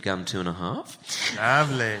Naked Gun 2.5.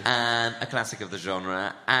 Lovely. And a classic of the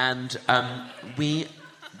genre. And we,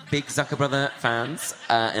 big Zucker Brother fans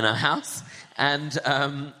in our house. And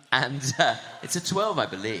it's a 12, I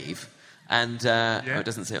believe. And it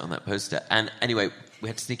doesn't say it on that poster. And anyway, we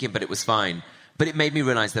had to sneak in, but it was fine. But it made me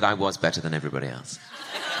realise that I was better than everybody else.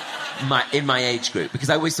 In my age group. Because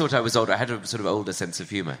I always thought I was older. I had a sort of older sense of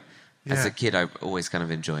humour. Yeah. As a kid, I always kind of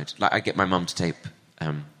enjoyed... Like, I'd get my mum to tape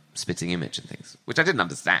Spitting Image and things, which I didn't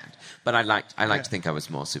understand. But I liked to think I was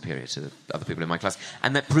more superior to the other people in my class.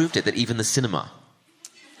 And that proved it, that even the cinema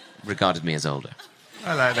regarded me as older.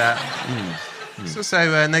 I like that. It's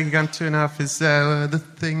also Naked Gun 2.5 is the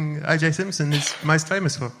thing O.J. Simpson is most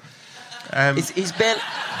famous for.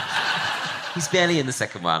 He's barely in the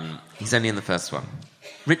second one. He's only in the first one.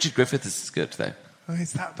 Richard Griffith is good, though. Oh,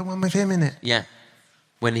 is that the one with him in it? Yeah.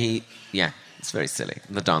 It's very silly.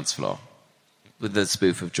 On the dance floor. With the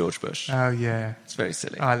spoof of George Bush. Oh, yeah. It's very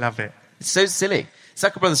silly. I love it. It's so silly.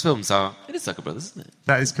 Zucker Brothers films are... It is Zucker Brothers, isn't it?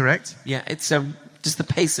 That is correct. Yeah, it's just the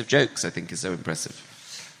pace of jokes, I think, is so impressive.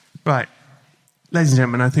 Right. Ladies and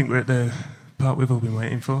gentlemen, I think we're at the part we've all been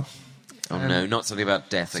waiting for. Oh, no, not something about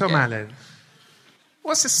death again. Tom Allen,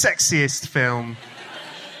 what's the sexiest film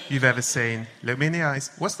you've ever seen? Look me in the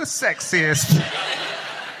eyes. What's the sexiest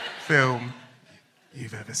film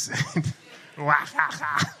you've ever seen?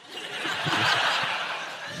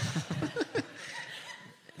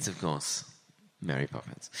 It's, of course, Mary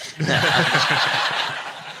Poppins.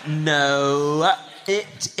 No,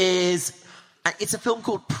 it is... It's a film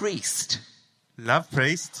called Priest. Love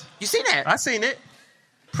Priest. You seen it? I've seen it.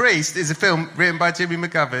 Priest is a film written by Jimmy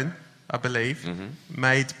McGovern, I believe,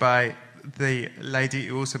 made by the lady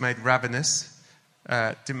who also made Ravenous.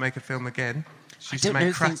 Didn't make a film again. She used to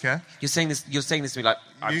make Cracker. You're saying this to me like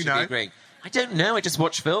I should be agreeing. I don't know. I just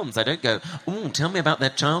watch films. I don't go, tell me about their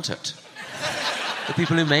childhood. The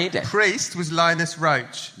people who made it. Priest was Linus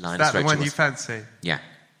Roach. Is that the one you fancy? Yeah.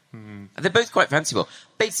 They're both quite fanciful.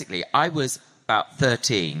 Basically, I was about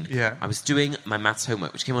 13. Yeah. I was doing my maths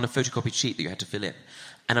homework, which came on a photocopied sheet that you had to fill in.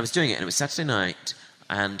 And I was doing it, and it was Saturday night,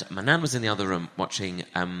 and my nan was in the other room watching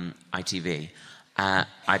ITV. I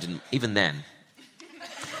didn't, even then.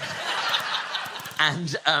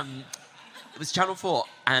 And it was Channel 4,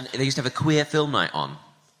 and they used to have a queer film night on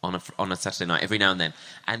a Saturday night every now and then.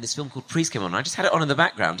 And this film called Priest came on, and I just had it on in the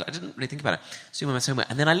background. I didn't really think about it. So doing my homework,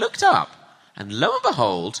 and then I looked up, and lo and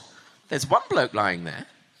behold, there's one bloke lying there.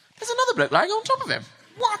 There's another bloke lying on top of him.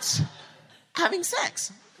 What? Having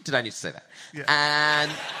sex. Did I need to say that? Yeah.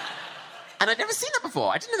 And I'd never seen that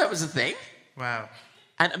before. I didn't know that was a thing. Wow.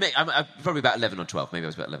 And I'm probably about 11 or 12. Maybe I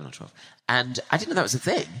was about 11 or 12. And I didn't know that was a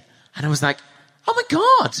thing. And I was like, oh my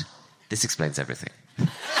God, this explains everything.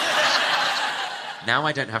 Now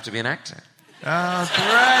I don't have to be an actor. Oh,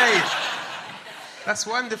 great. That's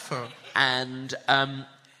wonderful. And,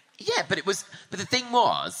 but the thing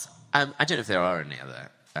was, I don't know if there are any other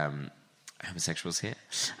homosexuals here,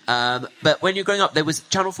 but when you're growing up,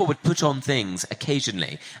 Channel 4 would put on things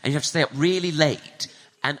occasionally, and you'd have to stay up really late.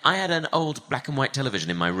 And I had an old black and white television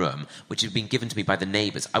in my room, which had been given to me by the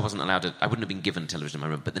neighbours. I wouldn't have been given television in my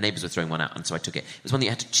room, but the neighbours were throwing one out, and so I took it. It was one that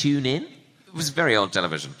you had to tune in. It was very old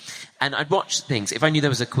television. And I'd watch things. If I knew there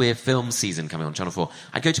was a queer film season coming on Channel 4,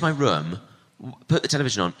 I'd go to my room, put the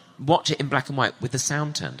television on, watch it in black and white with the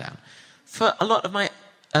sound turned down. For a lot of my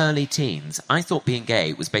early teens, I thought being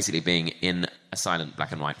gay was basically being in a silent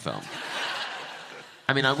black and white film.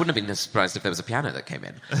 I mean, I wouldn't have been surprised if there was a piano that came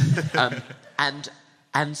in.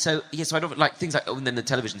 And so I don't like things like, and then the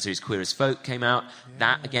television series Queer as Folk came out. Yeah.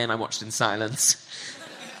 That, again, I watched in silence.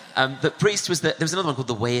 But Priest there was another one called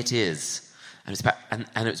The Way It Is. And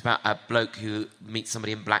it was about a bloke who meets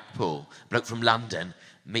somebody in Blackpool. A bloke from London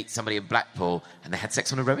meets somebody in Blackpool, and they had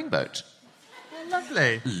sex on a rowing boat. Oh,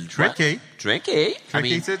 lovely. Tricky. Tricky.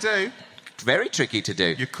 Tricky to do. Very tricky to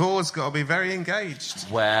do. Your core's got to be very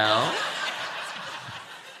engaged. Well,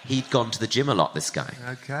 he'd gone to the gym a lot, this guy.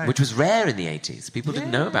 Okay. Which was rare in the 80s. People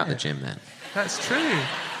didn't know about the gym then. That's true.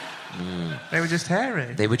 They were just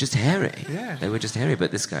hairy. They were just hairy. Yeah. They were just hairy,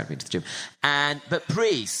 but this guy had been to the gym. But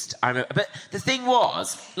Priest, I remember. But the thing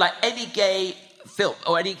was, like any gay film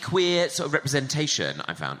or any queer sort of representation,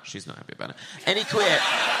 I found, she's not happy about it. Any queer...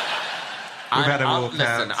 I'll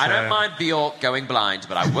listen. I don't mind Bjork going blind,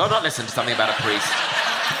 but I will not listen to something about a priest.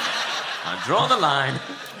 I draw the line.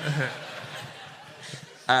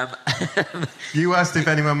 You asked if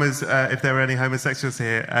anyone was, if there were any homosexuals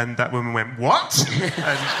here, and that woman went, "What?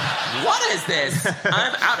 What is this?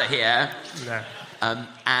 I'm out of here." No.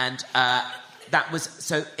 That was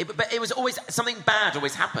so. But it was always something bad.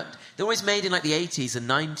 Always happened. They were always made in like the 80s and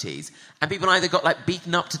 90s, and people either got like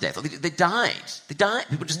beaten up to death or they died. They died.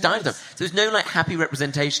 People just died of them. So there's no like happy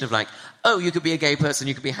representation of like, oh, you could be a gay person,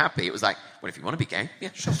 you could be happy. It was like, well, if you want to be gay,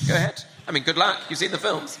 yeah, sure, go ahead. I mean, good luck. You've seen the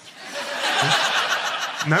films.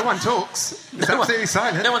 No one talks. It's absolutely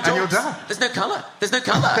silent. No one talks. And you're done. There's no colour. There's no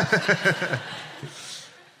colour.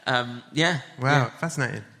 Wow,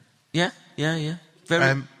 fascinating. Yeah.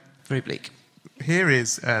 Very bleak. Here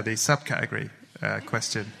is the subcategory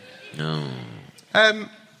question. No.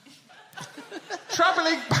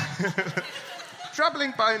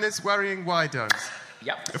 Troubling bonus, worrying why-don'ts.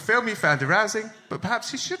 Yep. A film you found arousing, but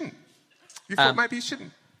perhaps you shouldn't. You thought maybe you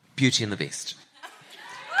shouldn't. Beauty and the Beast.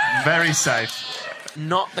 Very safe.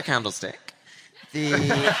 Not the candlestick.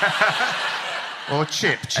 Or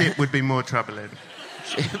Chip. Chip would be more troubling.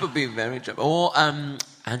 Chip would be very troubling. Or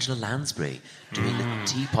Angela Lansbury doing the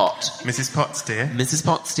teapot. Mrs. Potts, dear. Mrs.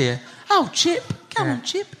 Potts, dear. Oh, Chip. Come on,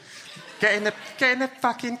 Chip. Get in the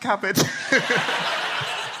fucking cupboard.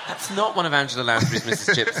 That's not one of Angela Lansbury's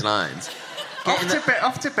Mrs. Chip's lines.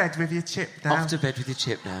 Off to bed with your Chip now. Off to bed with your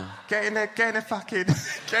Chip now. Get in the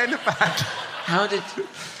bag. How did...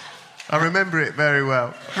 I remember it very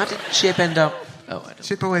well. How did Chip end up... Oh, I don't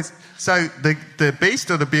Chip always... So, the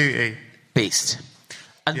Beast or the Beauty? Beast.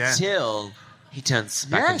 Until he turns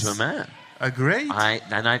back into a man. Agreed.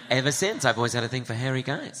 Ever since, I've always had a thing for hairy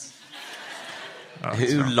guys.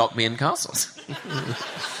 Who lock me in castles.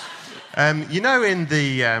 You know, in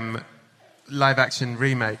the live-action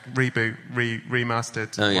remake, reboot,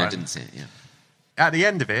 remastered Oh, yeah, one, I didn't see it, yeah. At the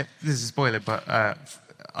end of it, this is a spoiler, but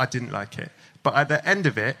I didn't like it. But at the end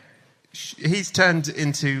of it, he's turned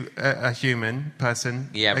into a human person.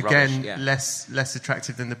 Yeah, again, rubbish, less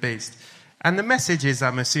attractive than the Beast. And the message is,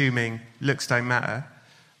 I'm assuming, looks don't matter.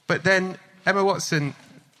 But then Emma Watson...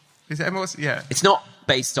 Is it Emma Watson? Yeah. It's not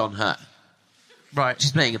based on her. Right.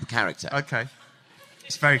 She's playing a character. Okay.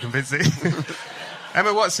 It's very convincing.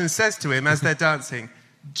 Emma Watson says to him as they're dancing,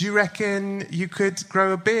 do you reckon you could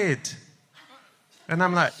grow a beard? And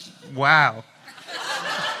I'm like, wow.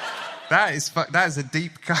 That is a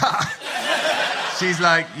deep cut. She's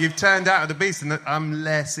like, you've turned out of the Beast and I'm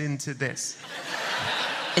less into this.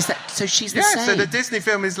 Is that... So she's the same? Yeah, so the Disney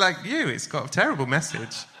film is like you. It's got a terrible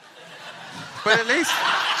message. But at least...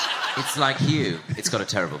 It's like you. It's got a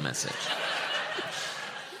terrible message.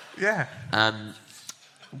 Yeah.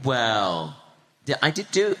 Well, yeah, I did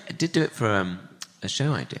do it for a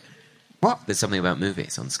show I did. What? There's something about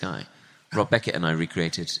movies on Sky. Rob Beckett and I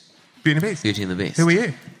recreated Beauty and the Beast. Beauty and the Beast. Who were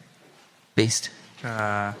you? Beast.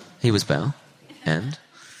 He was Belle. And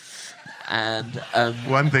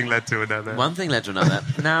one thing led to another. One thing led to another.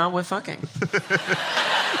 Now we're fucking.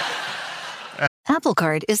 Apple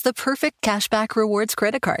Card is the perfect cashback rewards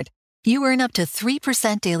credit card. You earn up to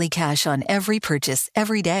 3% daily cash on every purchase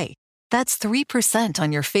every day. That's 3%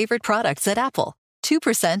 on your favorite products at Apple,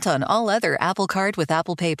 2% on all other Apple Card with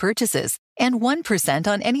Apple Pay purchases, and 1%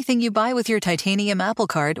 on anything you buy with your titanium Apple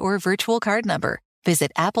Card or virtual card number.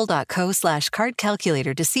 Visit apple.co/card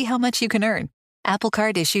calculator to see how much you can earn. Apple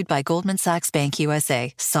Card issued by Goldman Sachs Bank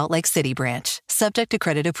USA, Salt Lake City branch. Subject to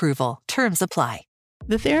credit approval. Terms apply.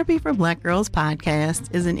 The Therapy for Black Girls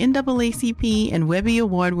podcast is an NAACP and Webby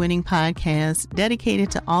Award-winning podcast dedicated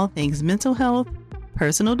to all things mental health,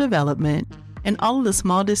 personal development, and all of the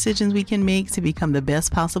small decisions we can make to become the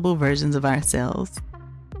best possible versions of ourselves.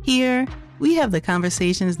 Here, We have the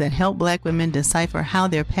conversations that help Black women decipher how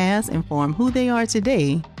their past inform who they are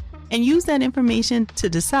today and use that information to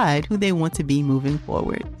decide who they want to be moving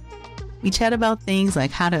forward. We chat about things like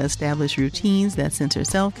how to establish routines that center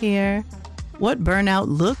self-care, what burnout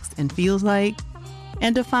looks and feels like,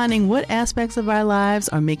 and defining what aspects of our lives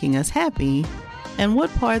are making us happy and what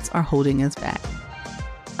parts are holding us back.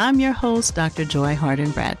 I'm your host, Dr. Joy Harden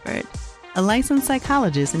Bradford, a licensed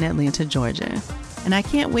psychologist in Atlanta, Georgia, and I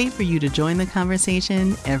can't wait for you to join the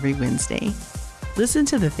conversation every Wednesday. Listen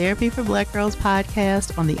to the Therapy for Black Girls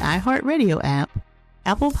podcast on the iHeartRadio app,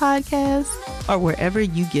 Apple Podcasts, or wherever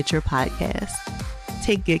you get your podcasts.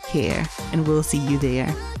 Take good care, and we'll see you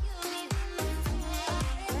there.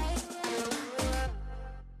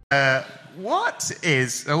 What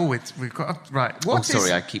is... Oh, we've got... Right. What sorry,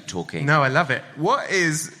 is, I keep talking. No, I love it. What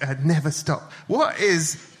is... never stop. What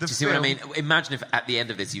is the Do you see what I mean? Imagine if at the end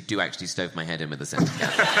of this you do actually stove my head in with a sentence.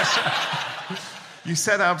 You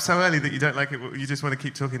set it up so early that you don't like it. You just want to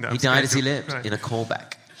keep talking. He died as he lived, in a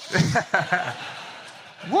callback.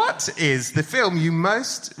 What is the film you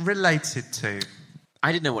most related to?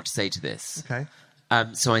 I didn't know what to say to this. Okay.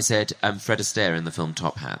 So I said Fred Astaire in the film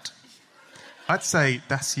Top Hat. I'd say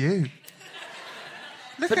that's you.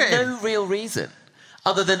 Look For at no him. real reason.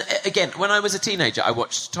 Other than, again, when I was a teenager, I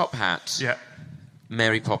watched Top Hat, Yeah.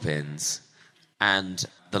 Mary Poppins, and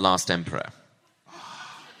The Last Emperor.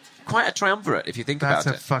 Quite a triumvirate, if you think That's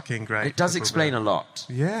about a it. fucking great... It does explain a lot.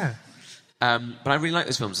 Yeah. But I really liked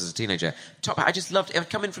those films as a teenager. Top Hat, I just loved it.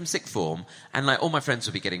 I'd come in from sixth form, and like all my friends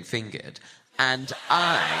would be getting fingered, and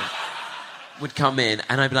I would come in,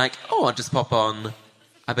 and I'd be like, oh, I'll just pop on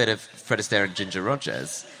a bit of Fred Astaire and Ginger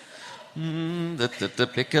Rogers. The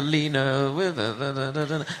Piccolino with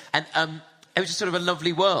and it was just sort of a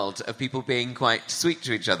lovely world of people being quite sweet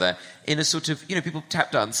to each other in a sort of, people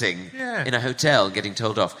tap dancing in a hotel, getting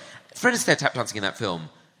told off. Fred Astaire tap dancing in that film,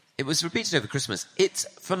 it was repeated over Christmas. It's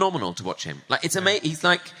phenomenal to watch him. Like, it's amazing. He's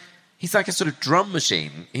like a sort of drum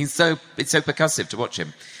machine. It's so percussive to watch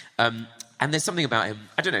him. And there's something about him,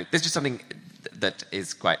 I don't know, there's just something that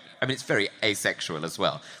is quite... I mean, it's very asexual as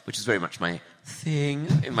well, which is very much my thing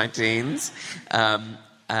in my teens. So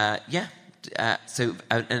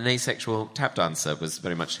an asexual tap dancer was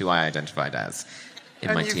very much who I identified as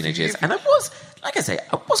in my teenage years. And I was, like I say,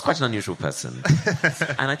 quite an unusual person.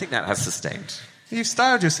 And I think that has sustained. You've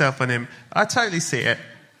styled yourself on him. I totally see it.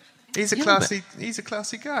 He's a classy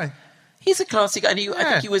guy. He's a classy guy. And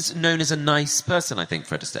I think he was known as a nice person, I think,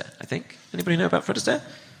 Fred Astaire. I think. Anybody know about Fred Astaire?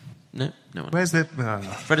 No one. Where's the...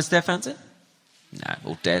 Fred Astaire fans it? No,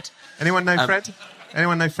 all dead. Anyone know Fred?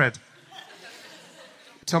 Anyone know Fred?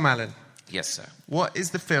 Tom Allen. Yes, sir. What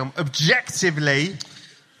is the film, objectively,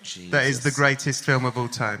 that is the greatest film of all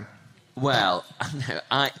time? Well,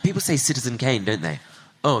 people say Citizen Kane, don't they?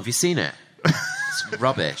 Oh, have you seen it? It's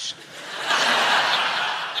rubbish.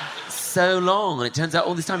 So long, and it turns out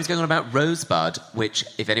all this time he's going on about Rosebud, which,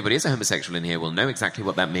 if anybody is a homosexual in here, will know exactly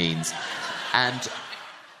what that means. And...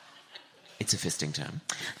 it's a fisting term.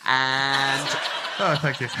 And... oh,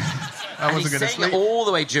 thank you. I wasn't going to sleep. It all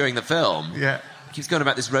the way during the film. Yeah. Keeps going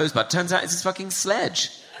about this Rosebud. Turns out it's his fucking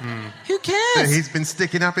sledge. Who cares? But he's been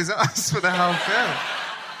sticking up his ass for the whole film.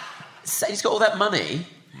 So he's got all that money,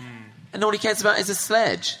 and all he cares about is a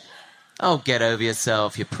sledge. Oh, get over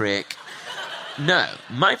yourself, you prick. No,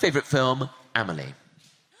 my favourite film, Amelie.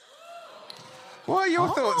 What are your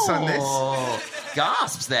thoughts on this?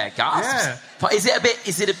 Gasps there, gasps. Yeah. Is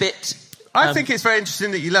it a bit... I think it's very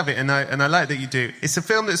interesting that you love it, and I like that you do. It's a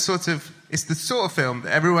film that's it's the sort of film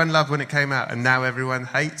that everyone loved when it came out, and now everyone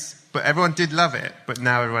hates. But everyone did love it, but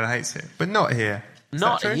now everyone hates it. But not here.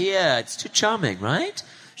 Not here. It's too charming, right?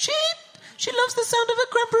 She loves the sound of a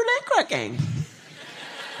creme brulee cracking.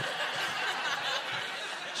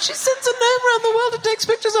 She sends a gnome around the world and takes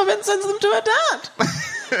pictures of it and sends them to her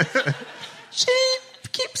dad. She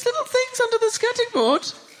keeps little things under the skirting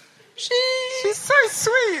board. She's so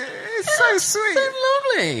sweet. It's so sweet. So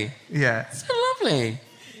lovely. Yeah. So lovely.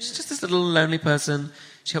 She's just this little lonely person.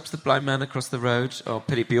 She helps the blind man across the road. Oh,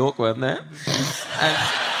 pity Bjork weren't there.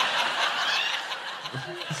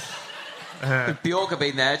 If Bjork had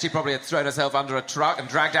been there, she probably had thrown herself under a truck and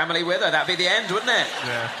dragged Amelie with her. That'd be the end, wouldn't it?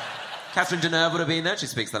 Yeah. Catherine Deneuve would have been there. She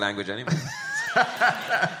speaks the language anyway.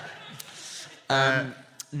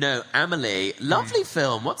 No, Amelie, lovely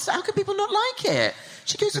film. How can people not like it?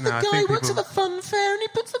 She goes with the guy, works at the fun fair, and he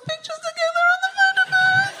puts the pictures together on the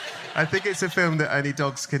photograph. I think it's a film that only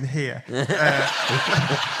dogs can hear. And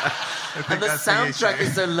the soundtrack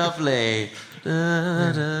is so lovely. I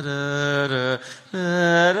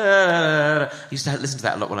used to listen to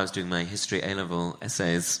that a lot while I was doing my history A-level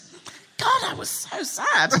essays. God, I was so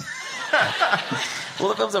sad. All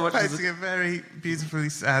the films I watched... Painting a very beautifully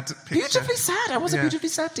sad picture. Beautifully sad. I was a beautifully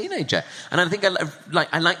sad teenager. And I think I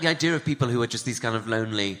like the idea of people who are just these kind of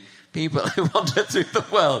lonely people who wander through the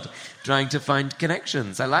world trying to find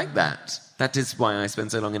connections. I like that. That is why I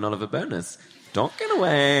spent so long in Oliver Bonus. Talking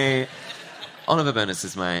away. Oliver Bonus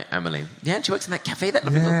is my Emily. Yeah, and she works in that cafe, that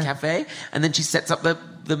lovely little cafe, and then she sets up the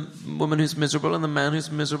woman who's miserable and the man who's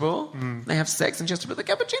miserable. They have sex and she has to put the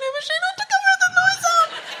cappuccino machine on to cover the noise on.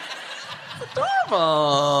 It's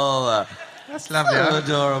adorable. That's lovely. So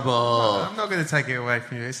adorable. I'm not going to take it away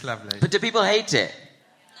from you. It's lovely. But do people hate it?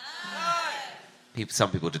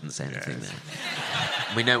 Some people didn't say anything there.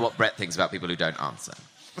 We know what Brett thinks about people who don't answer.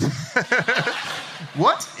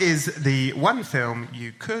 What is the one film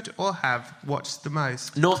you could or have watched the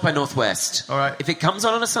most? North by Northwest. All right. If it comes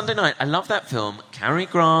on a Sunday night, I love that film. Cary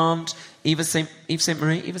Grant, Eva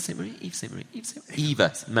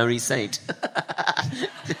Marie Saint.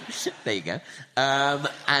 There you go.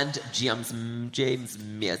 And James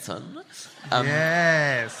Mason.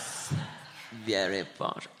 Yes. Very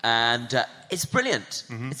posh. And it's brilliant.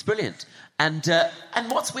 It's brilliant. And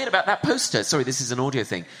what's weird about that poster... Sorry, this is an audio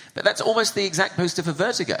thing. But that's almost the exact poster for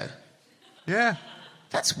Vertigo. Yeah.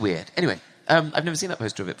 That's weird. Anyway, I've never seen that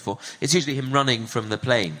poster of it before. It's usually him running from the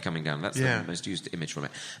plane coming down. That's the most used image from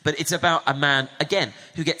it. But it's about a man, again,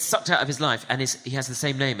 who gets sucked out of his life, and he has the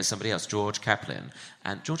same name as somebody else, George Kaplan,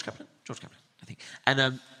 I think.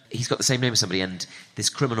 And he's got the same name as somebody, and this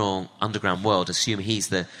criminal underground world assume he's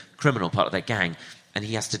the criminal part of their gang, and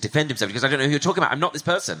he has to defend himself because I don't know who you're talking about. I'm not this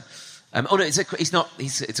person. It's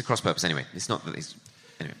a cross purpose anyway. It's not that he's...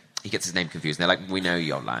 Anyway, he gets his name confused. And they're like, we know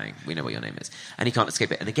you're lying. We know what your name is. And he can't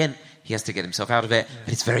escape it. And again, he has to get himself out of it.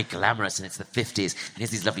 But it's very glamorous, and it's the 50s. And he has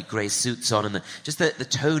these lovely grey suits on. And the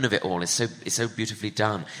tone of it all is so beautifully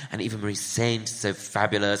done. And Eva Marie Saint is so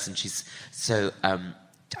fabulous. And she's so...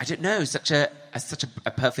 I don't know, such a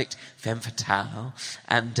perfect femme fatale,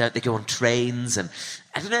 and they go on trains, and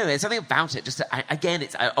I don't know, there's something about it. Again,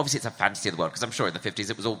 obviously it's a fantasy of the world, because I'm sure in the 50s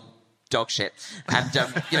it was all dog shit, and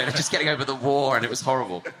they're just getting over the war, and it was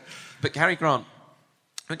horrible. But Cary Grant,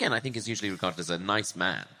 again, I think is usually regarded as a nice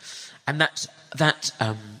man, and that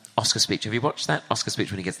Oscar speech. Have you watched that Oscar speech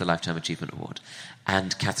when he gets the Lifetime Achievement Award?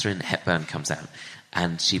 And Katharine Hepburn comes out.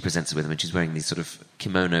 And she presents it with him, and she's wearing these sort of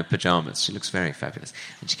kimono pyjamas. She looks very fabulous.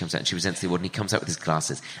 And she comes out and she presents the award, and he comes out with his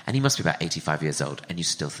glasses. And he must be about 85 years old, and you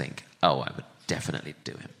still think, oh, I would definitely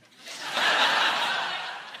do him.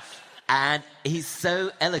 And he's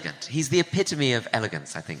so elegant. He's the epitome of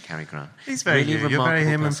elegance, I think, Cary Grant. He's very really good. You're very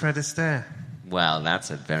him person. and Fred Astaire. Well, that's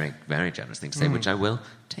a very, very generous thing to say, which I will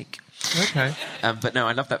take. Okay. But no,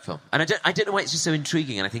 I love that film. And I don't know why it's just so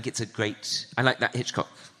intriguing, and I think it's a great... I like that Hitchcock.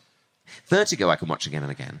 Vertigo I can watch again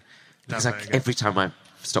and again. Because every time I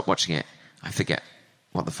stop watching it, I forget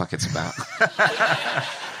what the fuck it's about.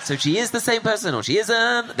 So she is the same person, or she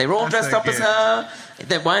isn't. They're all dressed up as her.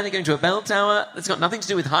 Why are they going to a bell tower? It's got nothing to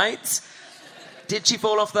do with heights. Did she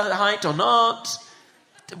fall off the height or not?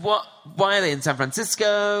 Why are they in San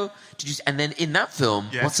Francisco? And then in that film,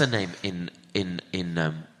 what's her name in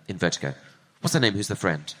Vertigo? What's her name? Who's the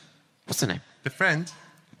friend? What's her name? The friend?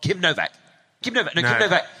 Kim Novak. Kim Novak. No,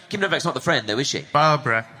 No. Kim Novak's not the friend, though, is she?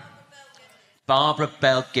 Barbara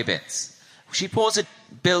Bell Gibbons. She paused at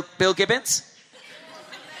Bill Gibbons?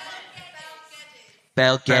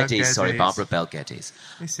 Bell Geddes. Sorry, Barbara Bell Geddes.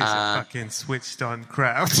 This is a fucking switched-on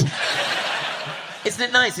crowd. Isn't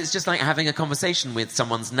it nice? It's just like having a conversation with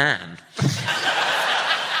someone's nan.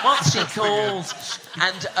 What's she called?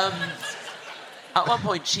 And at one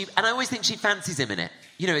point, and I always think she fancies him in it.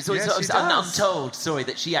 You know, it's always sort of an untold story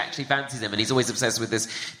that she actually fancies him, and he's always obsessed with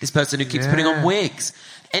this person who keeps putting on wigs.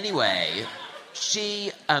 Anyway,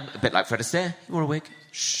 she, a bit like Fred Astaire, he wore a wig.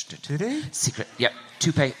 Shh. Did he? Secret. Yep.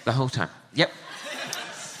 Toupee the whole time. Yep.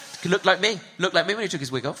 Looked like me when he took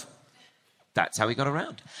his wig off. That's how he got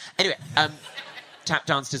around. Anyway, tap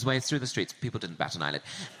danced his way through the streets. People didn't bat an eyelid.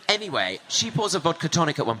 Anyway, she pours a vodka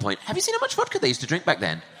tonic at one point. Have you seen how much vodka they used to drink back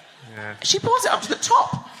then? Yeah. She pours it up to the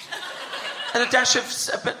top. And a dash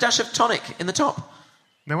of tonic in the top.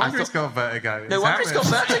 No wonder he's got vertigo. No wonder he's got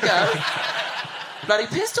vertigo. Bloody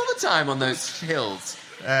pissed all the time on those hills.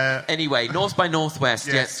 Anyway, North by Northwest.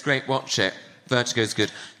 Yes, great. Watch it. Vertigo's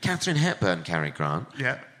good. Katharine Hepburn, Cary Grant.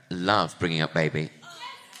 Yeah. Love Bringing Up Baby.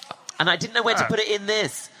 And I didn't know where to put it in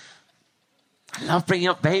this. I love Bringing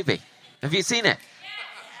Up Baby. Have you seen it?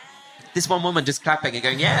 This one woman just clapping and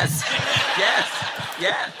going, yes, yes,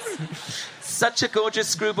 yes. Such a gorgeous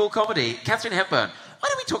screwball comedy. Katharine Hepburn. Why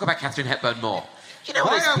don't we talk about Katharine Hepburn more? You know,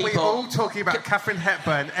 why those are we people... all talking about Katharine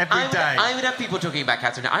Hepburn every day? I would have people talking about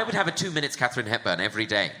Katharine. I would have a 2 minutes Katharine Hepburn every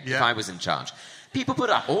day if I was in charge. People put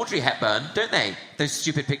up Audrey Hepburn, don't they? Those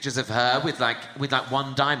stupid pictures of her with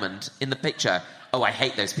one diamond in the picture. Oh, I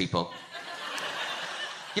hate those people.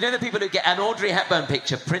 You know the people who get an Audrey Hepburn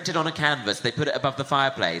picture printed on a canvas, they put it above the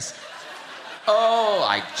fireplace? Oh,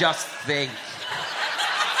 I just think...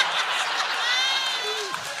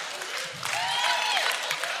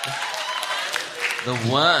 The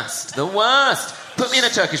worst. Put me in a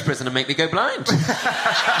Turkish prison and make me go blind.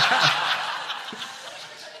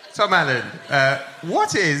 Tom Allen,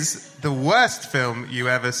 what is the worst film you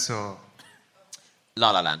ever saw?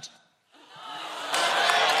 La La Land.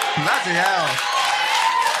 Bloody hell.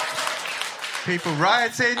 People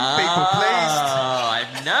rioting, people pleased. Oh, I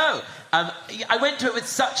know. I went to it with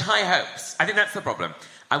such high hopes. I think that's the problem.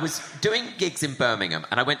 I was doing gigs in Birmingham,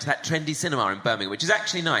 and I went to that trendy cinema in Birmingham, which is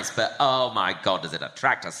actually nice, but oh my God, does it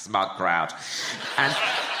attract a smug crowd.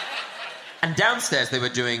 And downstairs they were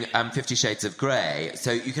doing 50 Shades of Grey,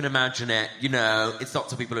 so you can imagine it, you know, it's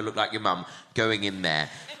lots of people who look like your mum going in there.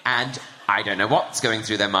 And I don't know what's going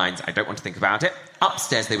through their minds. I don't want to think about it.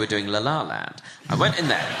 Upstairs they were doing La La Land. I went in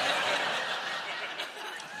there.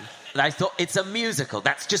 And I thought, it's a musical.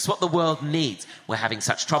 That's just what the world needs. We're having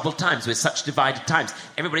such troubled times. We're such divided times.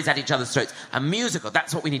 Everybody's at each other's throats. A musical,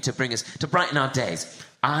 that's what we need to bring us, to brighten our days.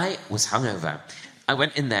 I was hungover. I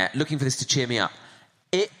went in there looking for this to cheer me up.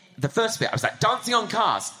 The first bit, I was like, dancing on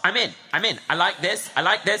cars. I'm in. I like this.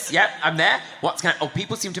 Yep, I'm there. Oh,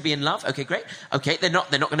 people seem to be in love. Okay, great. Okay, they're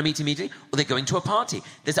not going to meet immediately. Or they're going to a party.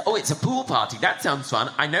 It's a pool party. That sounds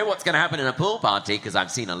fun. I know what's going to happen in a pool party because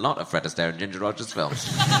I've seen a lot of Fred Astaire and Ginger Rogers films.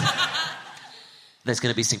 There's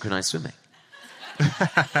going to be synchronised swimming.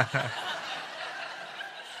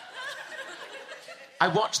 I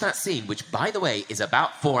watched that scene, which, by the way, is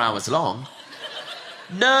about 4 hours long.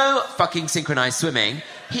 No fucking synchronised swimming.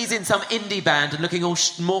 He's in some indie band and looking all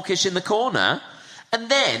mawkish in the corner. And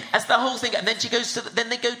then, as the whole thing... And then she goes to... Then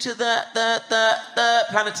they go to the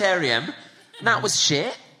planetarium. And that was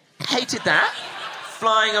shit. Hated that.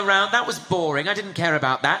 Flying around. That was boring. I didn't care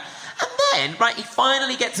about that. And then, right, he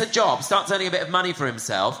finally gets a job, starts earning a bit of money for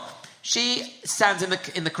himself. She stands in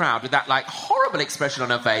the crowd with that, like, horrible expression on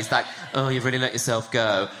her face, like, oh, you've really let yourself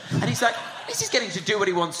go. And he's like... At least he's getting to do what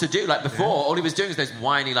he wants to do. Like before, all he was doing was those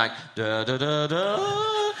whiny, like, da-da-da-da,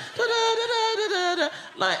 da-da-da-da-da-da.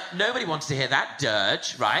 Like, nobody wanted to hear that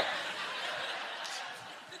dirge, right?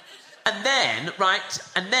 And then,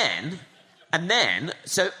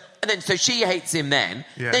 so she hates him then.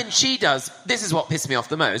 Yeah. Then she does, this is what pissed me off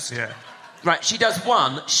the most. Yeah. Right, she does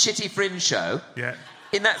one shitty Fringe show. Yeah.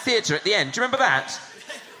 In that theatre at the end. Do you remember that?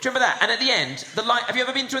 And at the end, the light... Have you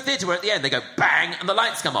ever been to a theatre where at the end they go bang and the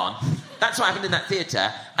lights come on? That's what happened in that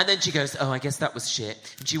theatre. And then she goes, oh, I guess that was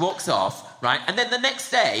shit. And she walks off, right? And then the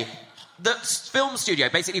next day, the film studio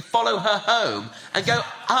basically follow her home and go,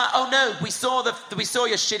 oh no, we saw your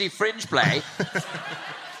shitty Fringe play.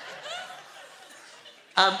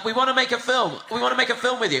 We want to make a film. We want to make a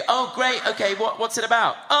film with you. Oh, great. Okay, what's it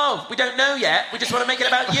about? Oh, we don't know yet. We just want to make it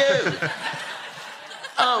about you.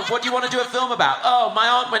 Oh, what do you want to do a film about? Oh, my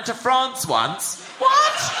aunt went to France once.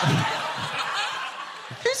 What?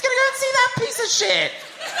 Who's going to go and see that piece of shit?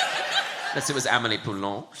 Unless it was Amélie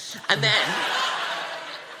Poulain.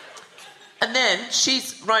 And then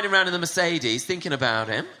she's riding around in the Mercedes thinking about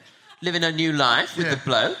him, living her new life with the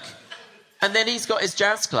bloke. And then he's got his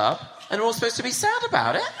jazz club, and we're all supposed to be sad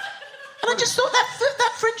about it. And I just thought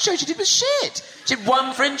that Fringe show she did was shit. She did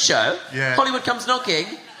one Fringe show. Yeah. Hollywood comes knocking.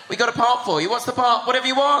 We got a part for you. What's the part? Whatever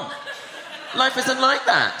you want. Life isn't like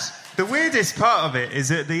that. The weirdest part of it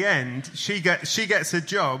is at the end, she gets a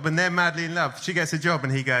job and they're madly in love. She gets a job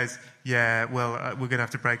and he goes, yeah, well, we're going to have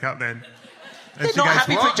to break up then. And they're not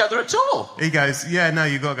happy for each other at all. He goes, yeah, no,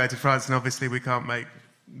 you've got to go to France and obviously we can't make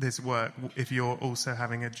this work if you're also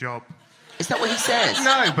having a job. Is that what he says?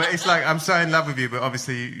 No, but it's like, I'm so in love with you, but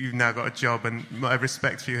obviously you've now got a job and my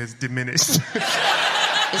respect for you has diminished.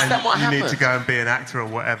 Is that what happened? You need to go and be an actor or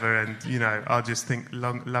whatever, and, you know, I'll just think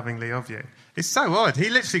lovingly of you. It's so odd. He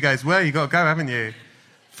literally goes, well, you got to go, haven't you?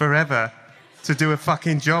 Forever. To do a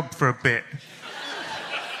fucking job for a bit.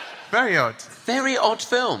 Very odd. Very odd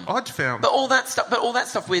film. Odd film. But all that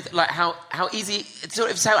stuff with, like, how easy... It's sort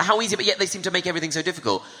of how easy, but yet they seem to make everything so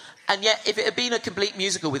difficult. And yet, if it had been a complete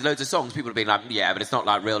musical with loads of songs, people would have been like, yeah, but it's not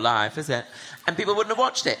like real life, is it? And people wouldn't have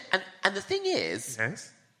watched it. And the thing is...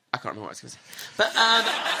 Yes? I can't remember what I was going to say. But,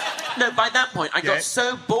 no, by that point, I got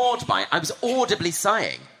so bored by it, I was audibly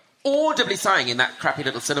sighing in that crappy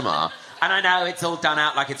little cinema. And I know it's all done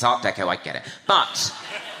out like it's Art Deco, I get it. But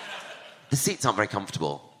the seats aren't very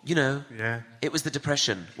comfortable. You know, It was the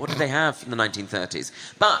Depression. What did they have in the 1930s?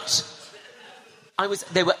 But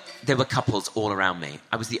there were couples all around me.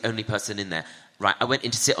 I was the only person in there. Right, I went in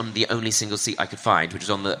to sit on the only single seat I could find, which was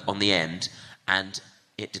on the end, and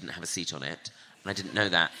it didn't have a seat on it, and I didn't know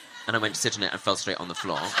that. And I went to sit on it and fell straight on the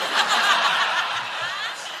floor.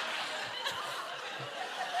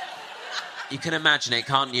 You can imagine it,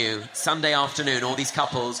 can't you? Sunday afternoon, all these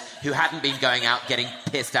couples who hadn't been going out getting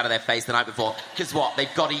pissed out of their face the night before, because what?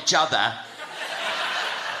 They've got each other.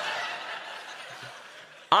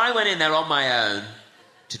 I went in there on my own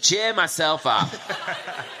to cheer myself up.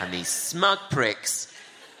 And these smug pricks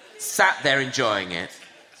sat there enjoying it.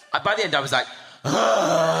 By the end, I was like,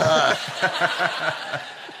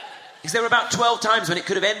 because there were about 12 times when it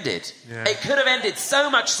could have ended. Yeah. It could have ended so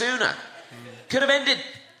much sooner. Could have ended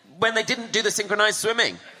when they didn't do the synchronised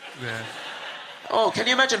swimming. Yeah. Oh, can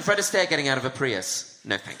you imagine Fred Astaire getting out of a Prius?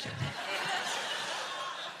 No, thank you.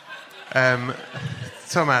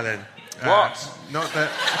 Tom Allen. What? Not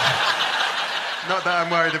that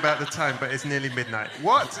I'm worried about the time, but it's nearly midnight.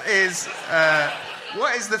 What is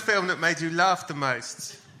the film that made you laugh the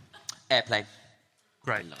most? Airplane.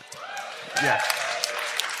 Great. I love it. Yeah.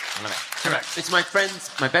 I love it. Correct. It's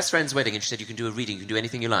my best friend's wedding, and she said, you can do a reading, you can do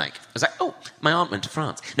anything you like. I was like, oh, my aunt went to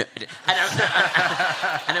France. No, I didn't.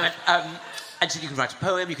 And I went, and she said, you can write a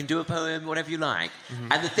poem, you can do a poem, whatever you like.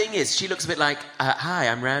 Mm-hmm. And the thing is, she looks a bit like, hi,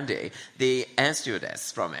 I'm Randy, the air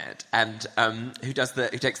stewardess from it, and who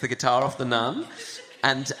takes the guitar off the nun.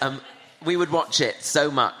 And we would watch it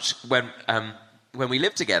so much when we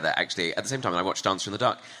lived together, actually. At the same time, I watched Dancer in the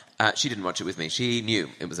Dark. She didn't watch it with me. She knew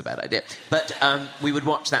it was a bad idea. But we would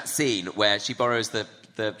watch that scene where she borrows the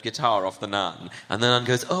guitar off the nun, and the nun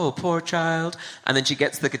goes, oh, poor child, and then she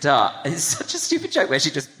gets the guitar. And it's such a stupid joke where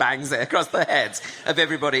she just bangs it across the heads of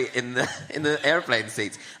everybody in the airplane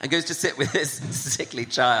seats and goes to sit with this sickly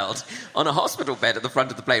child on a hospital bed at the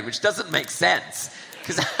front of the plane, which doesn't make sense.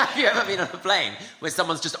 Because have you ever been on a plane where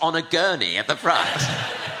someone's just on a gurney at the front?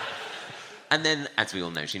 And then, as we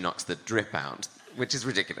all know, she knocks the drip out, which is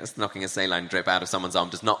ridiculous. Knocking a saline drip out of someone's arm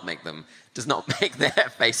does not make their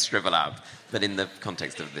face shrivel up. But in the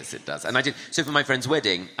context of this, it does. And I did. So for my friend's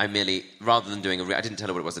wedding, I merely, rather than doing I didn't tell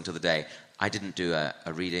her what it was until the day. I didn't do a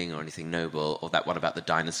reading or anything noble, or that one about the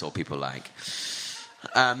dinosaur people like.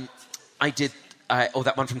 I did, or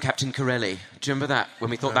that one from Captain Corelli. Do you remember that?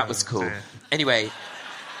 When we thought that was cool. Dear. Anyway,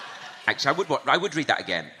 actually, I would read that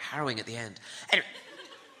again. Harrowing at the end. Anyway.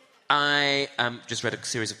 I just read a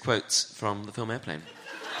series of quotes from the film Airplane.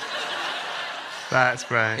 That's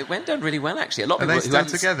great. It went down really well, actually. A lot of people who still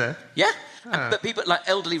together? Yeah. Oh. But people, like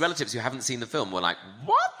elderly relatives who haven't seen the film, were like,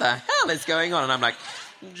 what the hell is going on? And I'm like,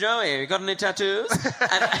 Joey, you got any tattoos?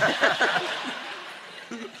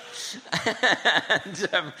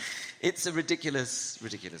 and it's a ridiculous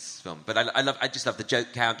film. But I just love the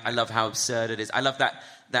joke count. I love how absurd it is. I love that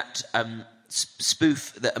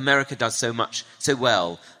spoof that America does so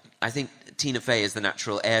well. I think Tina Fey is the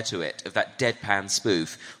natural heir to it, of that deadpan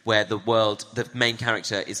spoof where the main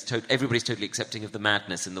character is everybody's totally accepting of the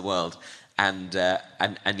madness in the world, and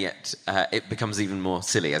yet it becomes even more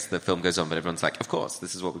silly as the film goes on. But everyone's like, of course,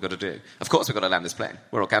 this is what we've got to do. Of course, we've got to land this plane.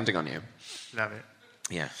 We're all counting on you. Love it.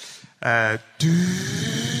 Yeah.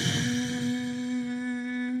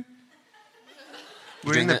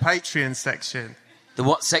 We're in the Patreon section. The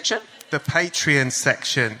what section? The Patreon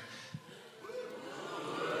section.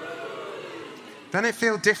 Doesn't it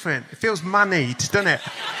feel different? It feels moneyed, doesn't it?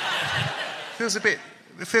 It feels a bit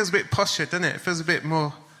posher, doesn't it? It feels a bit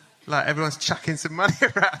more like everyone's chucking some money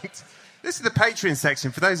around. This is the Patreon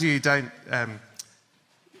section. For those of you who don't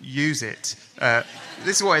use it,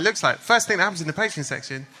 this is what it looks like. First thing that happens in the Patreon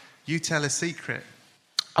section, you tell a secret.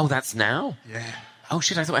 Oh, that's now? Yeah. Oh,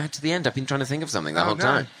 shit, I thought I had to the end. I've been trying to think of something the whole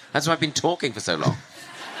time. That's why I've been talking for so long.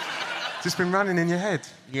 Just been running in your head.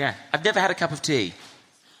 Yeah. I've never had a cup of tea.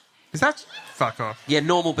 Is that... Fuck off. Yeah,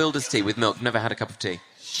 normal builder's tea with milk. Never had a cup of tea.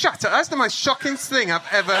 Shut up. That's the most shocking thing I've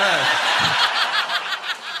ever heard.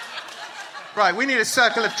 Right, we need a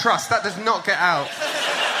circle of trust. That does not get out.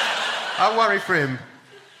 I worry for him.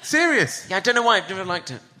 Serious? Yeah, I don't know why. I've never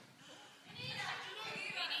liked it.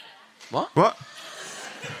 What? What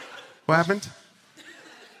happened?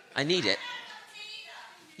 I need it.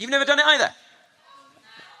 You've never done it either?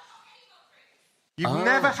 You've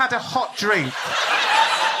never had a hot drink?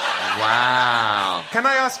 Wow. Can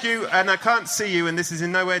I ask you, and I can't see you, and this is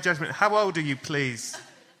in no way a judgment, how old are you, please? 35.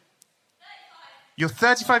 You're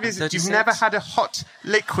 35 years old. You've never had a hot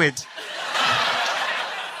liquid.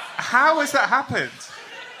 How has that happened?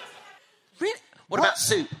 Really? What about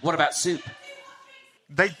soup?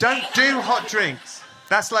 They don't do hot drinks.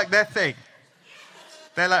 That's like their thing.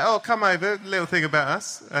 They're like, oh, come over, little thing about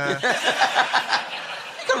us. You've got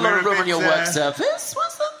a lot of room on your work surface.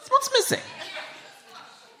 What's missing?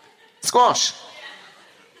 Squash.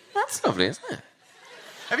 That's lovely, isn't it?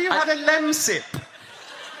 Have you had a lem sip?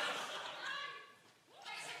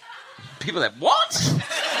 People are what?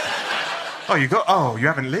 Oh, you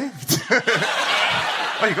haven't lived.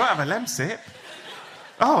 Oh, you got to have a lem sip.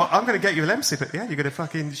 Oh, I'm going to get you a lem sip at the end. You're going to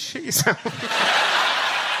fucking shit yourself.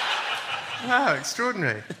 Wow,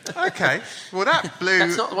 extraordinary. Okay, well, that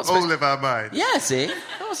blew all of our minds. Yeah, see?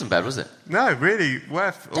 That wasn't bad, was it? No, really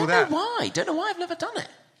worth all that. Don't know why I've never done it.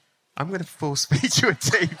 I'm going to force feed you a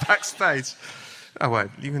tea backstage. Oh, well,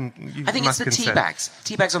 you I think it's the tea bags.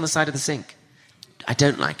 Tea bags on the side of the sink. I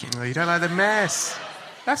don't like it. Oh, you don't like the mess.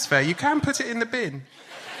 That's fair. You can put it in the bin.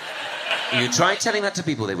 You try telling that to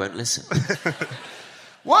people, they won't listen.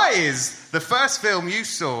 What is the first film you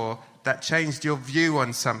saw that changed your view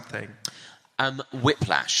on something?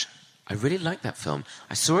 Whiplash. I really like that film.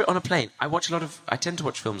 I saw it on a plane. I tend to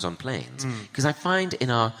watch films on planes because I find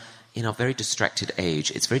in our very distracted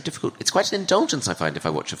age, it's very difficult. It's quite an indulgence, I find, if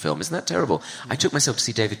I watch a film. Isn't that terrible? I took myself to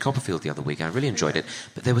see David Copperfield the other week. I really enjoyed it.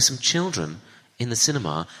 But there were some children in the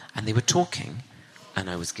cinema and they were talking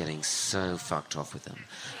and I was getting so fucked off with them.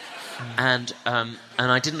 And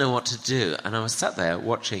I didn't know what to do. And I was sat there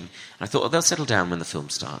watching and I thought, they'll settle down when the film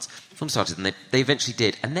starts. The film started and they eventually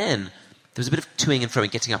did. And then there was a bit of toing and froing,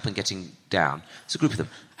 getting up and getting down. It's a group of them.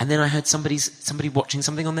 And then I heard somebody watching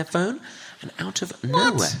something on their phone. And out of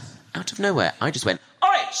nowhere, I just went,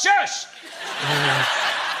 "Oi, shush!"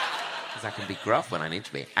 Because I can be gruff when I need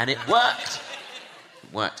to be. And it worked.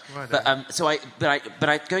 Well, but going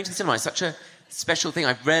to the cinema is such a special thing.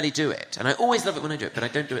 I rarely do it. And I always love it when I do it, but I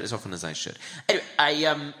don't do it as often as I should.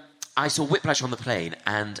 Anyway, I saw Whiplash on the plane,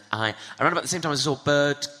 and around about the same time I saw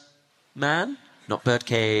Birdman. Not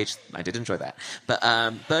Birdcage. I did enjoy that. But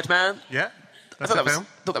Birdman. Yeah, I thought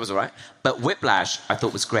that was all right. But Whiplash I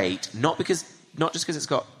thought was great. Not just because it's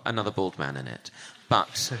got another bald man in it,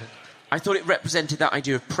 but I thought it represented that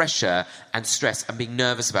idea of pressure and stress and being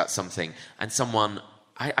nervous about something. And someone,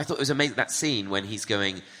 I thought it was amazing, that scene when he's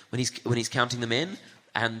counting them in.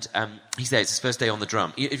 And he's there. It's his first day on the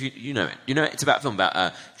drum. You know it. You know it. It's about a film about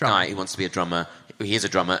a guy who wants to be a drummer. He is a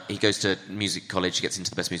drummer. He goes to music college. He gets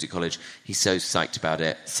into the best music college. He's so psyched about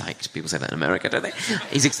it. Psyched. People say that in America, don't they?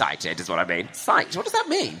 He's excited, is what I mean. Psyched. What does that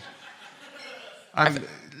mean? I'm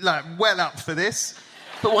well up for this.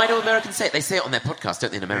 But why do Americans say it? They say it on their podcast,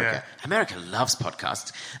 don't they, in America? Yeah. America loves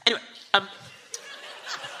podcasts. Anyway,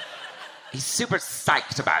 he's super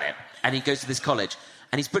psyched about it. And he goes to this college.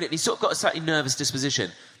 And he's brilliant. He's sort of got a slightly nervous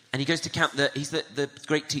disposition. And he goes to count he's the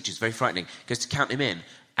great teacher. It's very frightening. Goes to count him in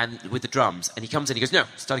and with the drums. And he comes in. He goes, "No,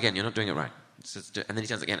 start again. You're not doing it right." And then he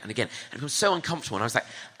does it again and again. And it becomes so uncomfortable. And I was like,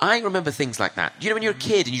 I remember things like that. You know, when you're a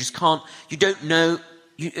kid and you just can't, you don't know.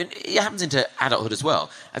 It happens into adulthood as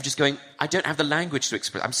well, of just going, I don't have the language to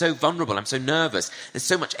express. I'm so vulnerable. I'm so nervous. There's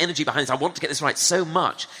so much energy behind this. I want to get this right so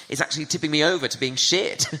much. It's actually tipping me over to being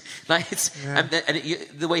shit.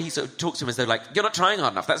 The way he sort of talks to him as though, like, you're not trying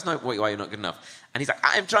hard enough. That's not why you're not good enough. And he's like,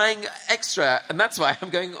 I'm trying extra, and that's why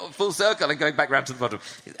I'm going full circle and going back round to the bottom.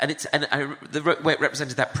 The way it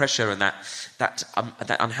represented that pressure and that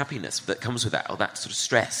unhappiness that comes with that, or that sort of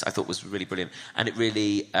stress, I thought was really brilliant. And it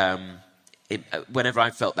really... whenever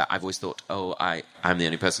I've felt that, I've always thought, I'm the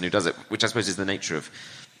only person who does it, which I suppose is the nature of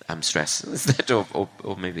stress, or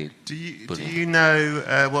maybe bullying. Do you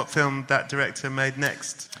know what film that director made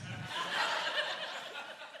next?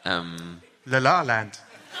 La La Land.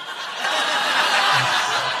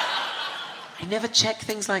 He never checked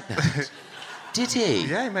things like that. Did he?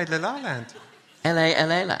 Yeah, he made La La Land. LA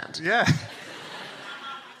Land? Yeah.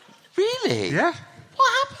 Really? Yeah.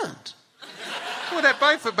 What happened? Well, they're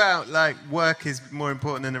both about, like, work is more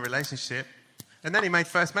important than a relationship. And then he made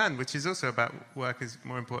First Man, which is also about work is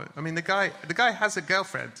more important. I mean, the guy has a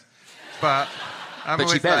girlfriend, but...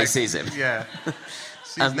 she barely sees him. Yeah.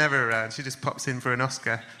 She's never around. She just pops in for an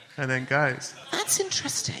Oscar and then goes. That's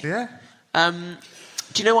interesting. Yeah.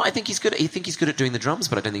 Do you know what I think he's good at? I think he's good at doing the drums,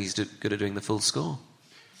 but I don't think he's good at doing the full score.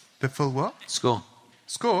 The full what? Score.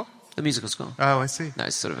 Score? The musical score. Oh, I see. No,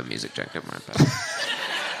 it's sort of a music joke, don't worry about it.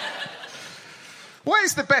 What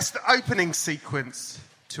is the best opening sequence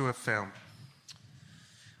to a film?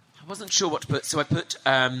 I wasn't sure what to put, so I put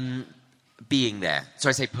being there. So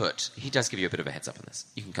I say put. He does give you a bit of a heads up on this.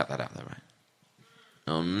 You can cut that out, though, right?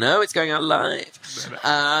 Oh, no, it's going out live.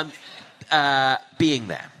 Being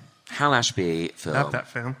there. Hal Ashby film. Love that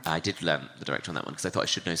film. I did learn the director on that one, because I thought I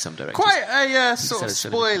should know some directors. Quite a sort of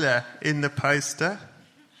spoiler in the poster.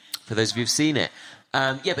 For those of you who've seen it.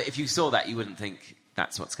 Yeah, but if you saw that, you wouldn't think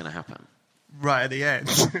that's what's going to happen. right at the end.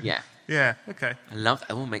 Yeah. Yeah, okay. I love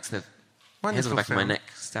it. All makes the hairs on Wonderful the back film. of my neck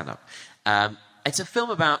stand up. It's a film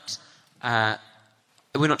about...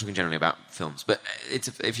 we're not talking generally about films, but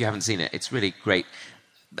if you haven't seen it, it's really great.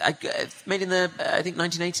 Made in I think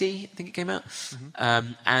 1980, I think it came out.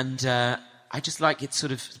 And I just like its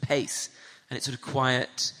sort of pace and it's sort of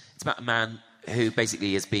quiet. It's about a man who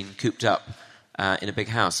basically has been cooped up in a big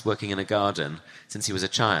house working in a garden since he was a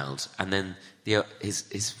child, and then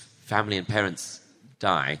his family and parents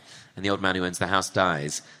die, and the old man who owns the house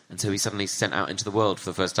dies, and so he's suddenly sent out into the world for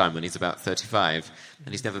the first time when he's about 35,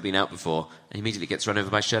 and he's never been out before, and he immediately gets run over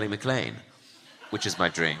by Shirley MacLaine, which is my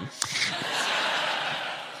dream.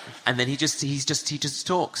 And then he just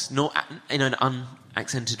talks, not in an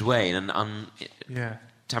unaccented way, in an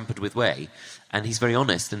tampered with way, and he's very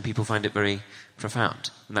honest, and people find it very profound.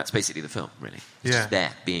 And that's basically the film, really. It's just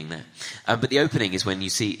there, being there. But the opening is when you're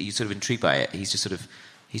sort of intrigued by it. He's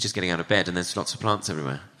just getting out of bed, and there's lots of plants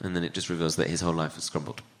everywhere, and then it just reveals that his whole life has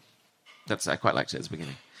crumbled. I quite liked it at the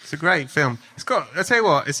beginning. It's a great film. I tell you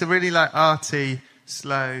what, it's a really arty,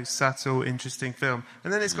 slow, subtle, interesting film.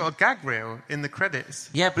 And then it's got a gag reel in the credits.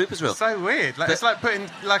 Yeah, bloopers reel. So weird. It's like putting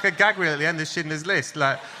a gag reel at the end of Schindler's List.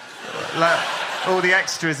 Like all the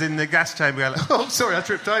extras in the gas chamber go oh, sorry, I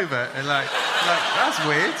tripped over. And that's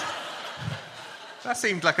weird. That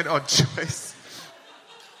seemed like an odd choice.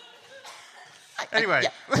 Anyway.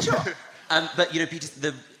 Yeah, sure. But,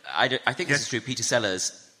 Peter, I think this is true. Peter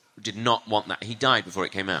Sellers did not want that. He died before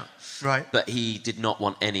it came out. Right. But he did not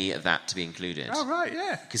want any of that to be included. Oh, right,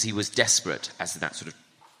 yeah. Because he was desperate, as that sort of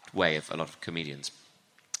way of a lot of comedians,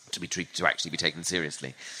 to actually be taken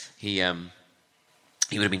seriously. He would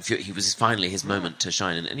have been... He was finally his moment to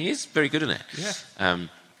shine, and he is very good in it. Yeah.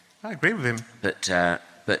 I agree with him. But I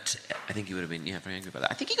think he would have been, very angry about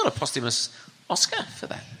that. I think he got a posthumous Oscar for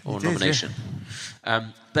that, or nomination. Yeah.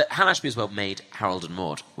 But Hal Ashby as well made Harold and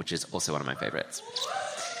Maude, which is also one of my favourites.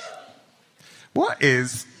 What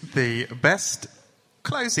is the best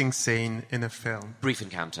closing scene in a film? Brief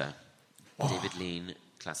Encounter. David Lean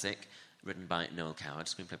classic, written by Noel Coward,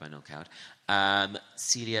 screenplay by Noel Coward.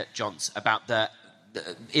 Celia Johnson, about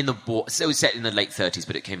in the war. So it was set in the late 30s,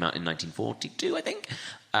 but it came out in 1942, I think.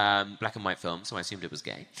 Black and white film, so I assumed it was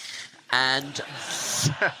gay. And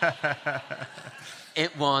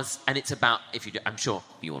it's about, I'm sure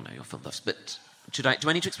you all know your film buffs, but do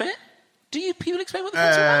I need to explain it? Do you people explain what the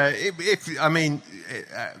film's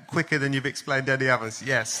about? Quicker than you've explained any others,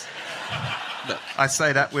 yes. Look. I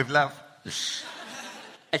say that with love.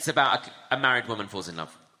 It's about a married woman falls in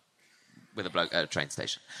love with a bloke at a train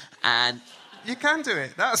station. And you can do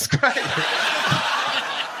it. That's great.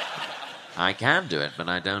 I can do it, but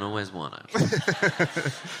I don't always want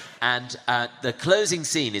to. And the closing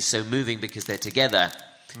scene is so moving because they're together.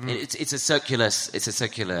 It's a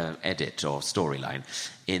circular edit or storyline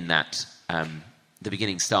in that the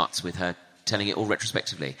beginning starts with her telling it all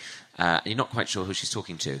retrospectively. And you're not quite sure who she's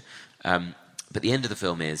talking to. But the end of the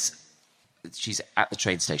film is she's at the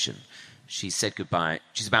train station. She's said goodbye.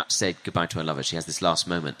 She's about to say goodbye to her lover. She has this last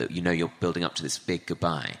moment that you're building up to this big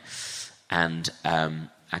goodbye. And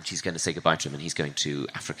she's going to say goodbye to him, and he's going to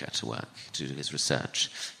Africa to work, to do his research.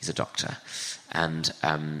 He's a doctor. And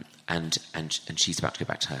she's about to go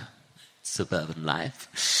back to her suburban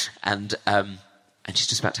life. And she's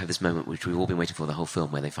just about to have this moment which we've all been waiting for the whole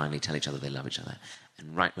film, where they finally tell each other they love each other.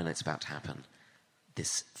 And right when it's about to happen,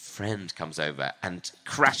 this friend comes over and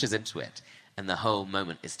crashes into it. And the whole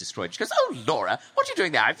moment is destroyed. She goes, "Oh, Laura, what are you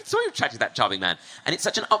doing there? I saw you chatting to that charming man." And it's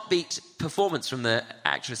such an upbeat performance from the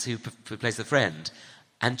actress who plays the friend.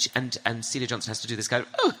 And Celia Johnson has to do this kind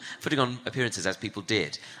of putting on appearances as people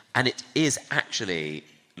did. And it is actually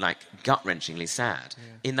gut-wrenchingly sad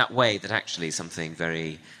in that way that actually something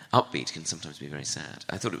very upbeat can sometimes be very sad.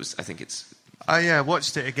 I think it's... I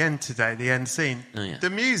watched it again today, the end scene. Oh, yeah. The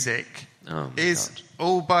music is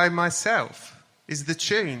All By Myself, is the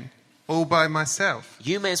tune. All By Myself.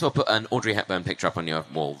 You may as well put an Audrey Hepburn picture up on your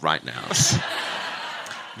wall right now.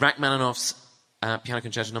 Rachmaninoff's Piano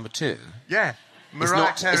Concerto No. 2. Yeah.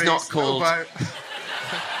 Mariah Carey's it's not called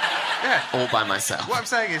All By Myself. What I'm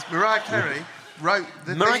saying is Mariah Carey wrote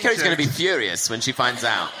the Mariah Carey's going to be furious when she finds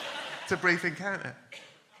out. It's a Brief Encounter.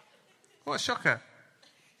 What a shocker.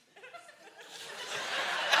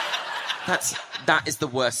 That is the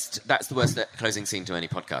worst. That's the worst closing scene to any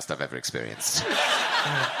podcast I've ever experienced.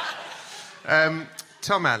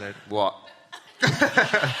 Tom Allen. What?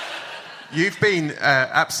 You've been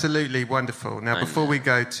absolutely wonderful. Now, before we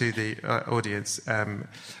go to the audience,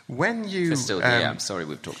 when you... I'm sorry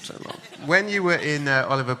we've talked so long. When you were in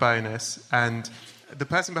Oliver Bonus, and the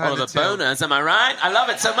person behind Oliver Bonus, am I right? I love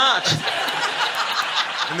it so much.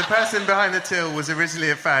 And the person behind the till was originally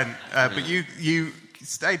a fan, but you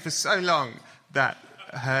stayed for so long that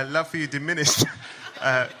her love for you diminished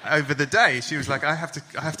over the day. She was like, I have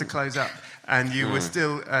to close up. And you were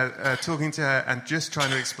still talking to her and just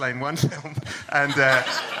trying to explain one film.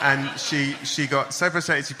 And she got so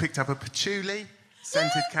frustrated she picked up a patchouli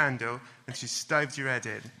scented candle and she stoved your head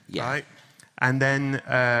in, right? And then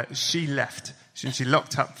she left. She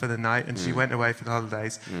locked up for the night and she went away for the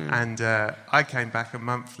holidays. And I came back a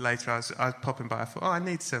month later. I was popping by. I thought, I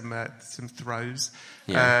need some throws.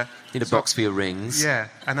 Yeah. Need a box for your rings. Yeah.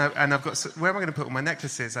 And I've got... where am I going to put all my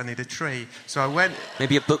necklaces? I need a tree. So I went...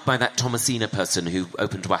 Maybe a book by that Thomasina person who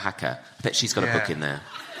opened Oaxaca. I bet she's got a book in there.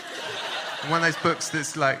 One of those books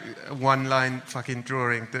that's like a one-line fucking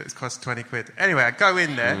drawing that costs 20 quid. Anyway, I go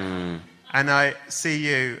in there... And I see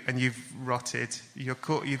you, and you've rotted.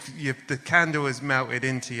 The candle has melted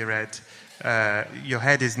into your head. Your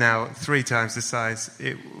head is now 3 times the size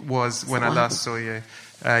it was when I last saw you.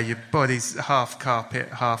 Your body's half carpet,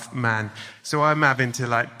 half man. So I'm having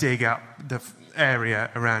to dig up the area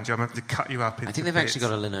around you. I'm having to cut you up into I think they've bits. actually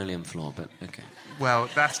got a linoleum floor, but okay. Well,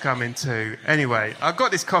 that's coming too. Anyway, I've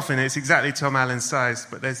got this coffin. It's exactly Tom Allen's size,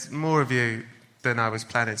 but there's more of you than I was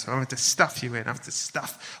planning, so I'm going to stuff you in. I have to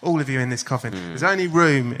stuff all of you in this coffin. There's only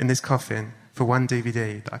room in this coffin for one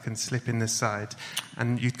DVD that I can slip in this side,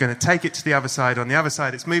 and you're going to take it to the other side. On the other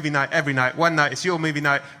side, it's movie night every night. One night, it's your movie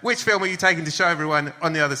night. Which film are you taking to show everyone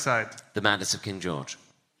on the other side? The Madness of King George.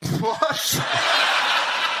 What?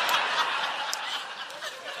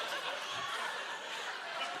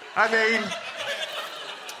 I mean,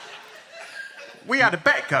 we had a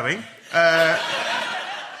bet going.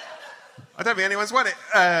 I don't think anyone's won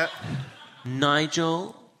it.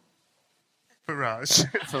 Nigel Farage.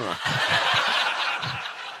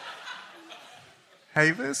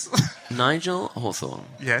 Havers. Nigel Hawthorne.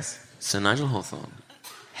 Yes. Sir Nigel Hawthorne.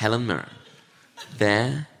 Helen Mirren.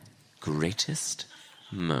 Their greatest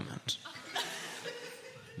moment.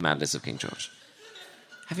 Madness of King George.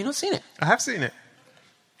 Have you not seen it? I have seen it.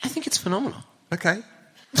 I think it's phenomenal. Okay.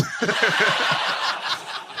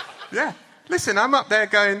 Yeah. Listen, I'm up there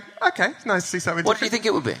going, okay, it's nice to see something What do you different. think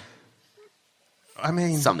it would be? I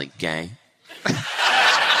mean... Something gay.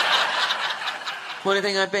 What do you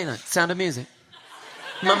think I'd be like? Sound of Music?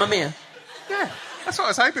 Mamma Mia? Yeah, that's what I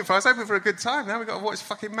was hoping for. I was hoping for a good time. Now we've got to watch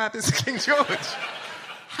fucking Madness of King George.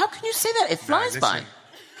 How can you say that? It flies by.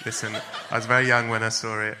 Listen, I was very young when I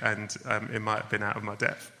saw it, and it might have been out of my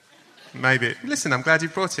depth. Maybe. Listen, I'm glad you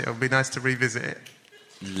brought it. It'll be nice to revisit it.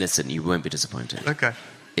 Listen, you won't be disappointed. Okay.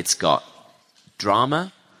 It's got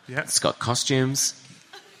drama. Yeah. It's got costumes.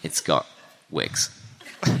 It's got wigs.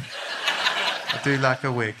 I do like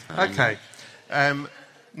a wig. Okay.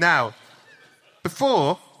 Now,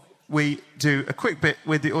 before we do a quick bit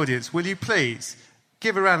with the audience, will you please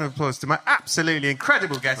give a round of applause to my absolutely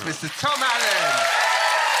incredible guest, Mr. Tom Allen.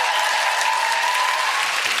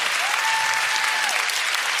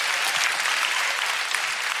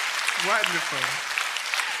 Wonderful.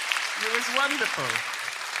 It was wonderful.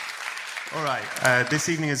 All right. This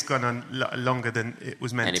evening has gone on longer than it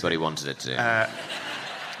was meant Anybody to. wanted it to.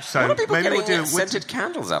 So what are people maybe getting we'll do scented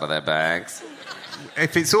candles out of their bags?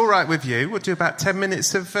 If it's all right with you, we'll do about 10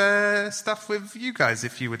 minutes of stuff with you guys,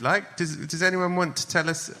 if you would like. Does anyone want to tell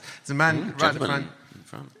us? There's a man right in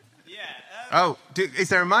front. Yeah. Is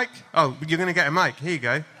there a mic? Oh, you're going to get a mic. Here you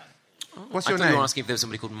go. What's your name? You were asking if there was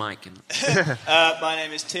somebody called Mike. My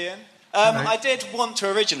name is Tian. I did want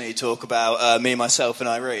to originally talk about me, myself, and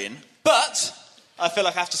Irene, but I feel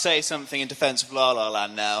like I have to say something in defence of La La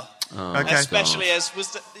Land now. Oh, okay. Especially as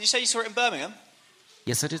did you say you saw it in Birmingham?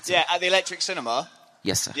 Yes, I did. Yeah, at the Electric Cinema.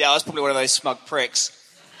 Yes, sir. Yeah, I was probably one of those smug pricks.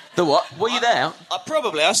 The what? Were you there?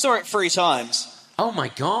 I saw it 3 times. Oh my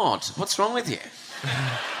God! What's wrong with you?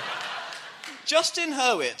 Justin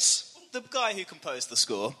Hurwitz, the guy who composed the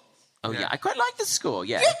score. Oh yeah, I quite like the score.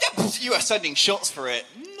 Yeah. You were sending shots for it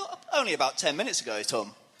only about 10 minutes ago,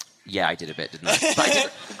 Tom. Yeah, I did a bit, didn't I?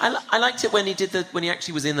 But I liked it when he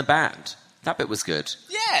actually was in the band. That bit was good.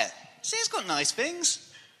 Yeah. See, he's got nice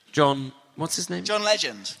things. John, what's his name? John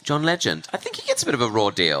Legend. John Legend. I think he gets a bit of a raw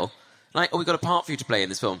deal. Like, we've got a part for you to play in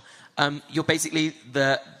this film. You're basically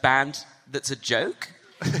the band that's a joke.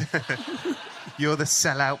 You're the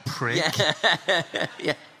sellout prick. Yeah.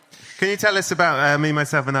 Yeah. Can you tell us about Me,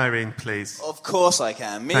 Myself and Irene, please? Of course I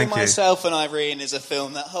can. Me, Myself and Irene is a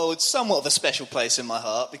film that holds somewhat of a special place in my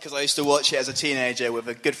heart because I used to watch it as a teenager with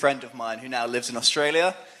a good friend of mine who now lives in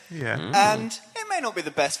Australia. Yeah. And it may not be the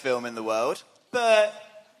best film in the world, but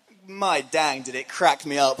my dang did it crack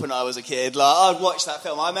me up when I was a kid. Like, I'd watch that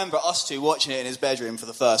film. I remember us two watching it in his bedroom for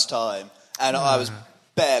the first time, and I was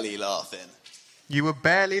barely laughing. You were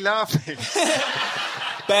barely laughing.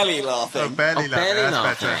 Belly laughing. Oh, barely laughing. Barely That's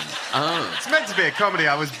laughing. better. Oh. It's meant to be a comedy.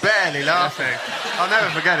 I was barely laughing. I'll never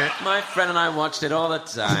forget it. My friend and I watched it all the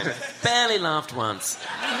time. Barely laughed once.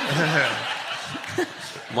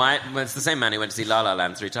 Why? Well, it's the same man who went to see La La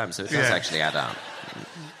Land 3 times, so it does actually add up.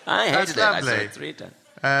 I hated it. I saw it 3 times.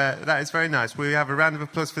 That is very nice. We have a round of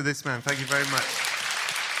applause for this man. Thank you very much.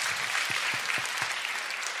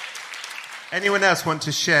 Anyone else want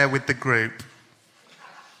to share with the group?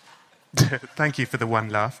 Thank you for the one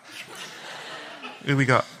laugh. Who we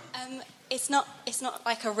got? It's not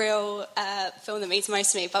like a real film that means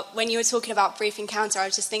most to me, but when you were talking about Brief Encounter, I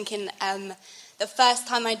was just thinking the first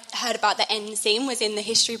time I heard about the end scene was in The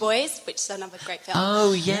History Boys, which is another great film.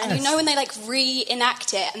 Oh, yes. And you know when they, like,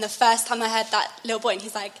 reenact it, and the first time I heard that little boy, and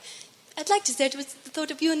he's like, I'd like to say it was the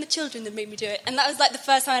thought of you and the children that made me do it. And that was, like, the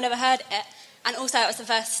first time I'd ever heard it. And also, it was the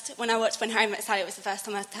first, when I watched When Harry Met Sally, it was the first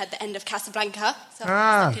time I heard the end of Casablanca. So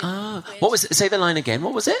What was it? Say the line again.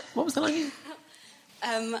 What was it? What was the line?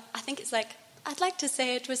 I think it's like, I'd like to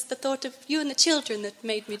say it was the thought of you and the children that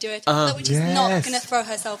made me do it. Which is not going to throw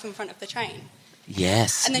herself in front of the train.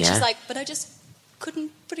 Yes. And then she's like, but I just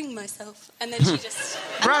couldn't bring myself. And then she just...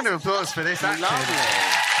 Round of applause for this acting. Lovely.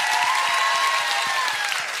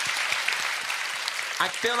 I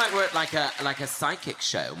feel like we're at like a psychic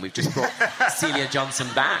show, and we've just brought Celia Johnson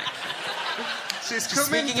back. She's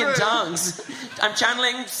coming Speaking through. in tongues. I'm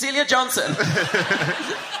channeling Celia Johnson.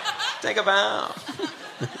 Take a bow.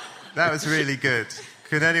 That was really good.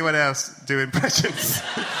 Could anyone else do impressions?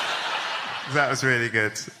 That was really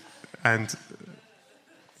good. And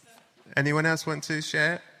anyone else want to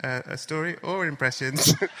share a story or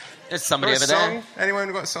impressions? There's somebody or a over song? there.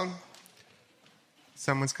 Anyone got a song?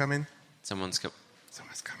 Someone's coming. Someone's coming.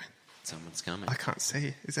 Someone's coming. I can't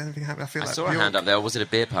see. Is anything happening? I feel like saw a hand up there. Or was it a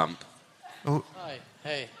beer pump? Oh. Hi.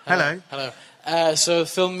 Hey. Hello. So the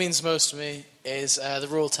film means most to me is The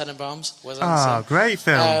Royal Tenenbaums. Great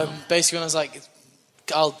film. Basically, when I was like,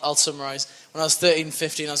 I'll summarise. When I was 13,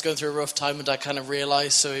 15, I was going through a rough time, and I kind of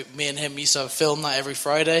realised, so me and him used to have a film night every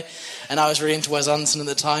Friday, and I was really into Wes Anderson at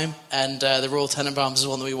the time, and The Royal Tenenbaums is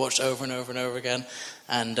one that we watched over and over and over again,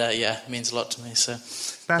 and it means a lot to me, so...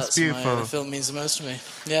 That's beautiful. The film means the most to me.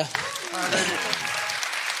 Yeah.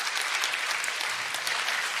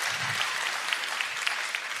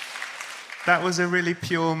 That was a really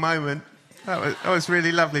pure moment. That was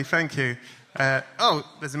really lovely. Thank you.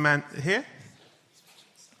 There's a man here.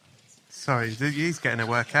 Sorry, he's getting a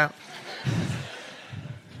workout.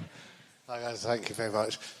 Hi guys, thank you very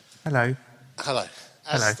much. Hello. Hello.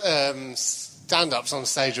 As stand-ups on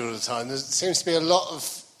stage all the time, there seems to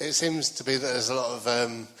be that there's a lot of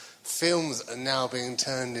films that are now being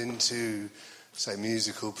turned into, say,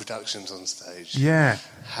 musical productions on stage. Yeah.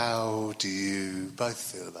 How do you both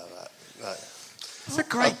feel about that? It's a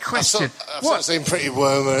great question. I've sort of seen Pretty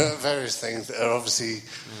Woman, various things that are obviously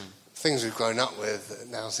things we've grown up with that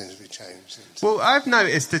now seem to be changed. Well, I've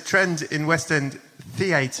noticed a trend in West End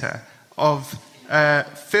theatre of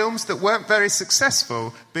films that weren't very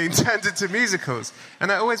successful being turned into musicals.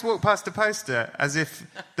 And I always walk past a poster as if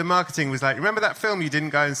the marketing was like, remember that film you didn't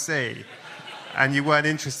go and see and you weren't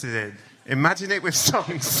interested in? Imagine it with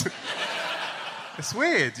songs. It's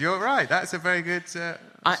weird. You're right. That's a very good...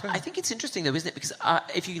 I think it's interesting, though, isn't it? Because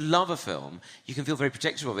if you love a film, you can feel very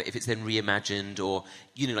protective of it if it's then reimagined or,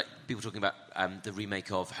 like people talking about the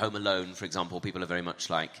remake of Home Alone, for example. People are very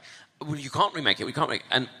much like, well, you can't remake it, we can't make it.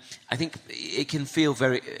 And I think it can feel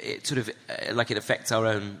like it affects our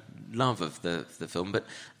own love of the film. But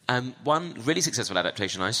one really successful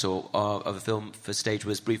adaptation I saw of a film for stage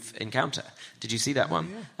was Brief Encounter. Did you see that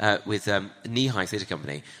one? Yeah. With Knee High Theatre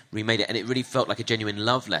Company, remade it, and it really felt like a genuine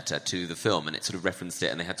love letter to the film, and it sort of referenced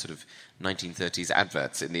it, and they had sort of 1930s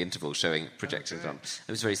adverts in the interval showing projections on.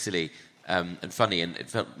 It was very silly and funny, and it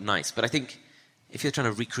felt nice. But I think if you're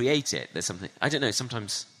trying to recreate it, there's something... I don't know,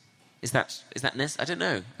 sometimes... Is that I don't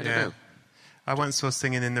know. I don't know. I once saw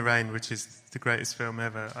Singing in the Rain, which is the greatest film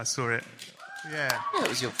ever. I saw it... Yeah. It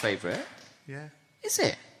was your favourite. Yeah. Is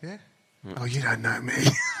it? Yeah. Oh, you don't know me.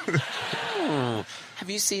 Have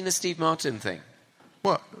you seen the Steve Martin thing?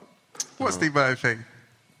 What? What's Steve Martin thing?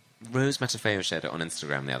 Rose Matafeo shared it on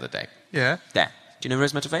Instagram the other day. Yeah. There. Do you know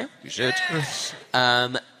Rose Matafeo? You should.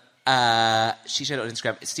 She shared it on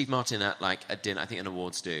Instagram. It's Steve Martin at like a dinner, I think an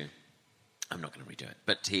awards do. I'm not going to redo it,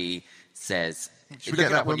 but he says... Should we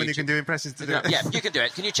get that woman who can do impressions to do it? Yeah, you can do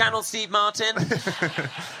it. Can you channel Steve Martin?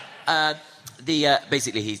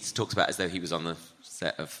 Basically, he talks about as though he was on the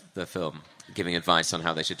set of the film, giving advice on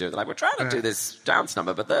how they should do it. They're like, we're trying to do this dance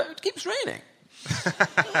number, but it keeps raining.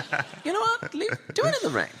 You know what? Do it in the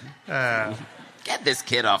rain. Get this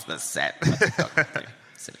kid off the set.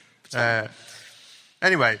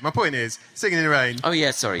 Anyway, my point is, Singing in the Rain. Oh, yeah,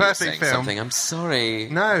 sorry. You were saying film. something. I'm sorry.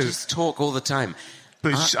 No. Just talk all the time.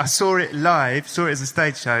 But I saw it live, saw it as a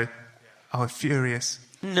stage show. I was furious.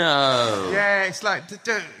 No. Yeah, it's like,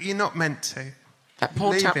 you're not meant to. That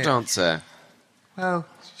poor tap dancer. Well,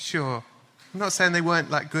 sure. I'm not saying they weren't,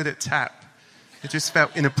 like, good at tap. It just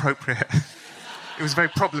felt inappropriate. It was very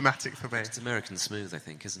problematic for me. It's American smooth, I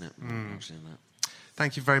think, isn't it? Actually,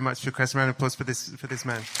 Thank you very much for your question. Round of applause for this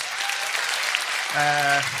man.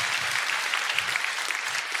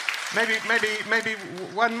 Maybe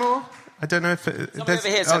one more. I don't know if someone over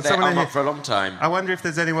here said I'm up for a long time. I wonder if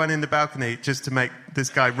there's anyone in the balcony just to make this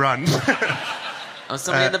guy run.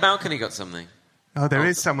 Somebody in the balcony got something. Oh, there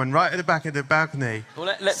is someone right at the back of the balcony.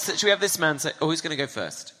 Well, should we have this man say? Oh, who's going to go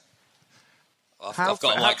first? I've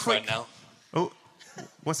got a microphone now. Oh,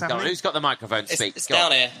 what's happening? Who's got the microphone? Speak. It's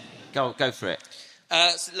down here. Go for it.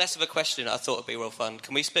 It's less of a question. I thought it'd be real fun.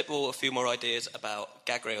 Can we spitball a few more ideas about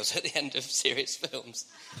gag reels at the end of serious films?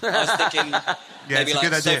 I was thinking maybe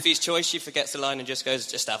like Sophie's Choice. She forgets the line and just goes,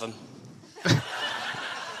 "Just have them."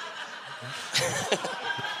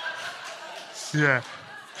 Yeah,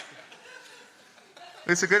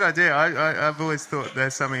 it's a good idea. I've always thought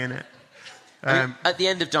there's something in it. At the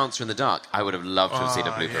end of Dancer in the Dark, I would have loved to have seen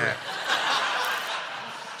a blooper. Yeah.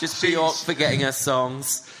 Just Bjork forgetting her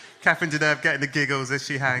songs. Catherine Deneuve getting the giggles as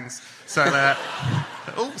she hangs. So,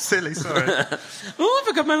 oh, silly, sorry. Oh, I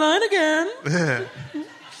forgot my line again.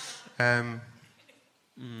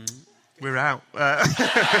 We're out. I'm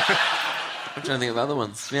trying to think of other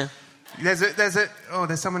ones, yeah.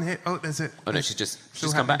 There's someone here. Oh, there's it. Oh, no, she's just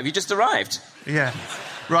come back. Have you just arrived? Yeah.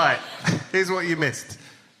 Right. Here's what you missed.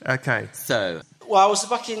 Okay. So. Well, I was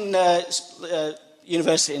back in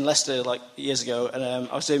university in Leicester like years ago, and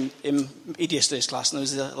I was in media studies class, and there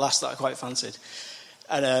was a lass that I quite fancied,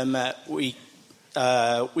 and I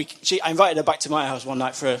invited her back to my house one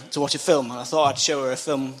night to watch a film, and I thought I'd show her a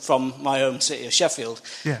film from my own city of Sheffield.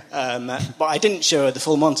 Yeah. But I didn't show her the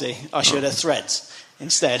full Monty. I showed her Threads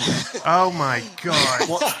instead. Oh my God!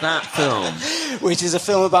 What's that film? Which is a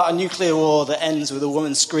film about a nuclear war that ends with a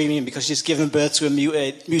woman screaming because she's given birth to a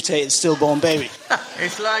mutated stillborn baby.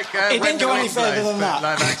 It's like it didn't go any further than that.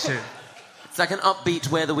 Live action. It's like an upbeat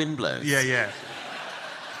Where the Wind Blows. Yeah.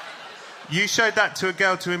 You showed that to a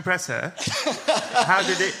girl to impress her. How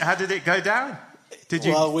did it go down? Did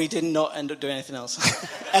you? Well, we did not end up doing anything else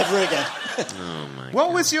ever again. Oh my God.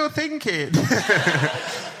 What was your thinking?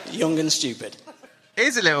 Young and stupid.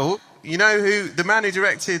 Here's a little. You know who the man who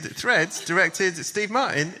directed Threads directed Steve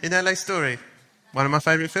Martin in LA Story, one of my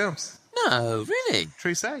favourite films. No, really?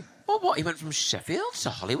 True say. What? He went from Sheffield to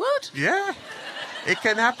Hollywood? Yeah, it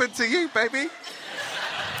can happen to you, baby.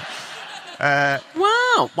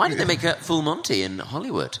 Wow! Why did they make a full Monty in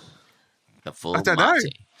Hollywood? The full I don't Monty. know.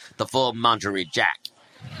 The full Monterey Jack.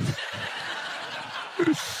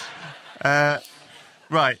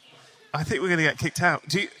 Right, I think we're going to get kicked out.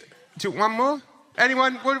 Do you one more?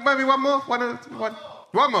 Anyone? Maybe one more?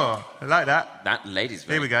 One more. I like that. That lady's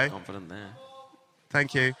very confident there.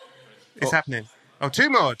 Thank you. It's happening. Oh, two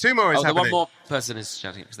more is happening. The one more person is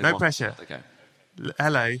shouting. No pressure. Okay.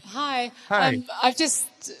 Hello. Hi. Hi. I've just...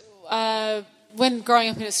 when growing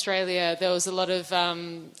up in Australia, there was a lot of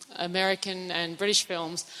American and British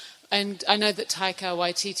films, and I know that Taika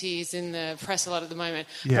Waititi is in the press a lot at the moment.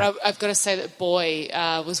 Yeah. But I've got to say that Boy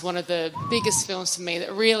was one of the biggest films for me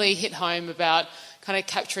that really hit home about kind of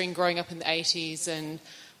capturing growing up in the 80s, and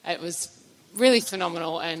it was really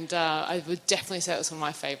phenomenal, and I would definitely say it was one of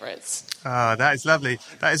my favourites. Oh, that is lovely.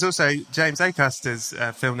 That is also James Acaster's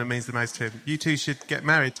film that means the most to him. You two should get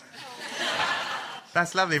married.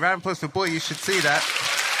 That's lovely. Round of applause for Boy. You should see that.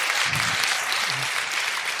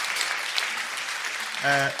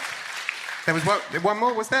 There was one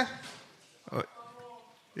more, was there? Oh,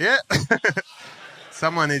 yeah.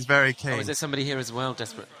 Someone is very keen. Oh, is there somebody here as well,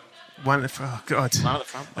 desperate? One at the front. Oh, God. One at the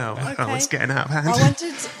front. Oh, Okay. oh, it's getting out of hand.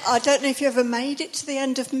 I don't know if you ever made it to the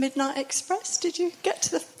end of Midnight Express. Did you get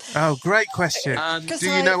to the... Oh, great question. Do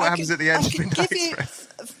you know what happens at the end of Midnight Express?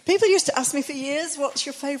 People used to ask me for years, what's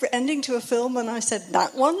your favourite ending to a film? And I said,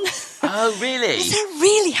 that one. Oh, really? It's a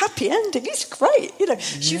really happy ending. It's great. You know,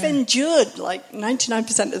 you've endured like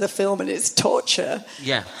 99% of the film and it's torture.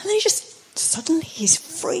 Yeah. And then suddenly he's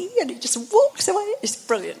free and he just walks away. It's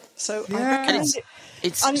brilliant. So I recommend it.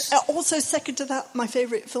 And also second to that, my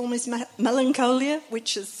favourite film is Melancholia,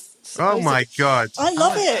 which is... Oh, my God. I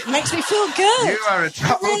love it. It makes me feel good. You are a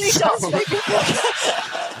troubled It really does make me feel good.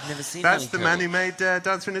 I've never seen That's the Melancholia. man who made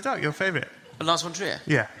Dancer in the Dark, your favourite. Lars von Trier?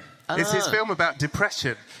 Yeah. It's his film about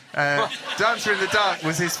depression. Dancer in the Dark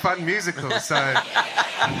was his fun musical, so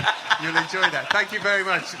you'll enjoy that. Thank you very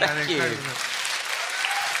much. Thank you.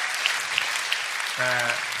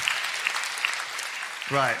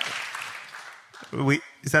 Right.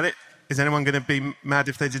 Is that it? Is anyone going to be mad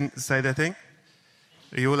if they didn't say their thing?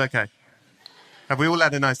 Are you all okay? Have we all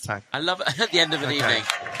had a nice time? I love it at the end of an evening.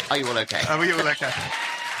 Are you all okay? Are we all okay?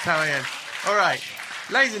 That's how I end. All right.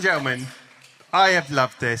 Ladies and gentlemen, I have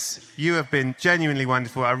loved this. You have been genuinely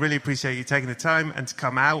wonderful. I really appreciate you taking the time and to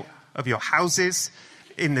come out of your houses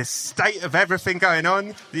in this state of everything going on,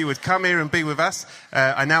 that you would come here and be with us.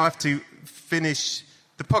 I now have to finish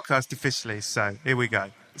the podcast officially, so here we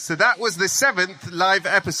go. So that was the 7th live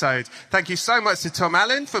episode. Thank you so much to Tom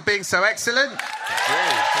Allen for being so excellent. Thank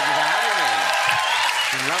you for having me.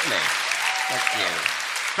 It's been lovely. Thank you.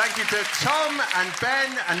 Thank you to Tom and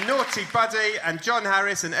Ben and Naughty Buddy and John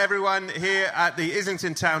Harris and everyone here at the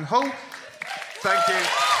Islington Town Hall. Thank you.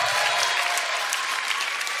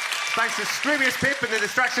 Thanks to Scroobius Pip and the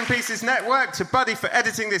Distraction Pieces Network, to Buddy for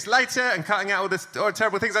editing this later and cutting out all the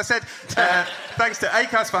terrible things I said. Thanks to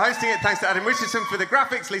Acast for hosting it. Thanks to Adam Richardson for the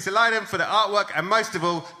graphics, Lisa Lydon for the artwork, and most of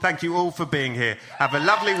all, thank you all for being here. Have a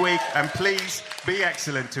lovely week, and please be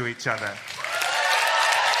excellent to each other.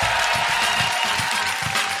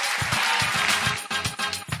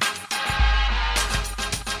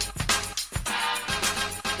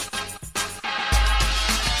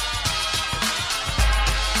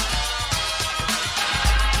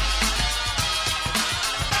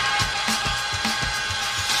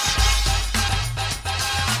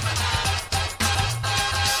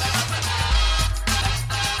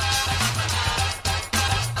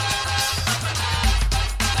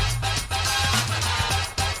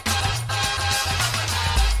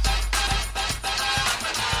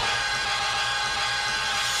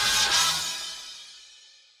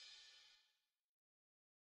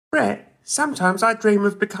 Brett, sometimes I dream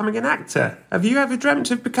of becoming an actor. Have you ever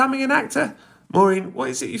dreamt of becoming an actor? Maureen, what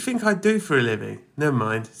is it you think I do for a living? Never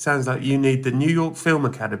mind, sounds like you need the New York Film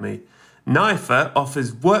Academy. NYFA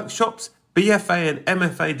offers workshops, BFA and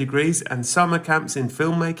MFA degrees and summer camps in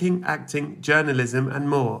filmmaking, acting, journalism and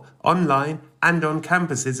more, online and on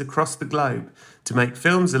campuses across the globe. To make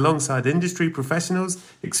films alongside industry professionals,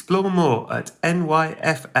 explore more at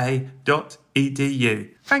nyfa.edu.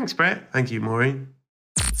 Thanks, Brett. Thank you, Maureen.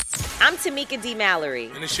 I'm Tamika D. Mallory.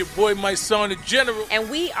 And it's your boy, my son, the General. And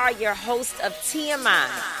we are your hosts of TMI.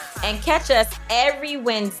 And catch us every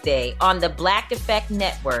Wednesday on the Black Effect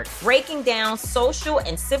Network, breaking down social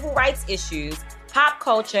and civil rights issues, pop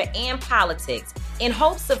culture, and politics in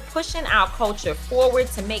hopes of pushing our culture forward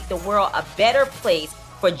to make the world a better place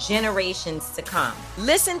for generations to come.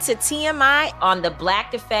 Listen to TMI on the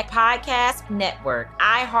Black Effect Podcast Network,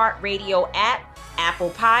 iHeartRadio app,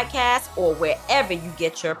 Apple Podcasts, or wherever you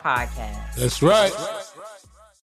get your podcasts. That's right.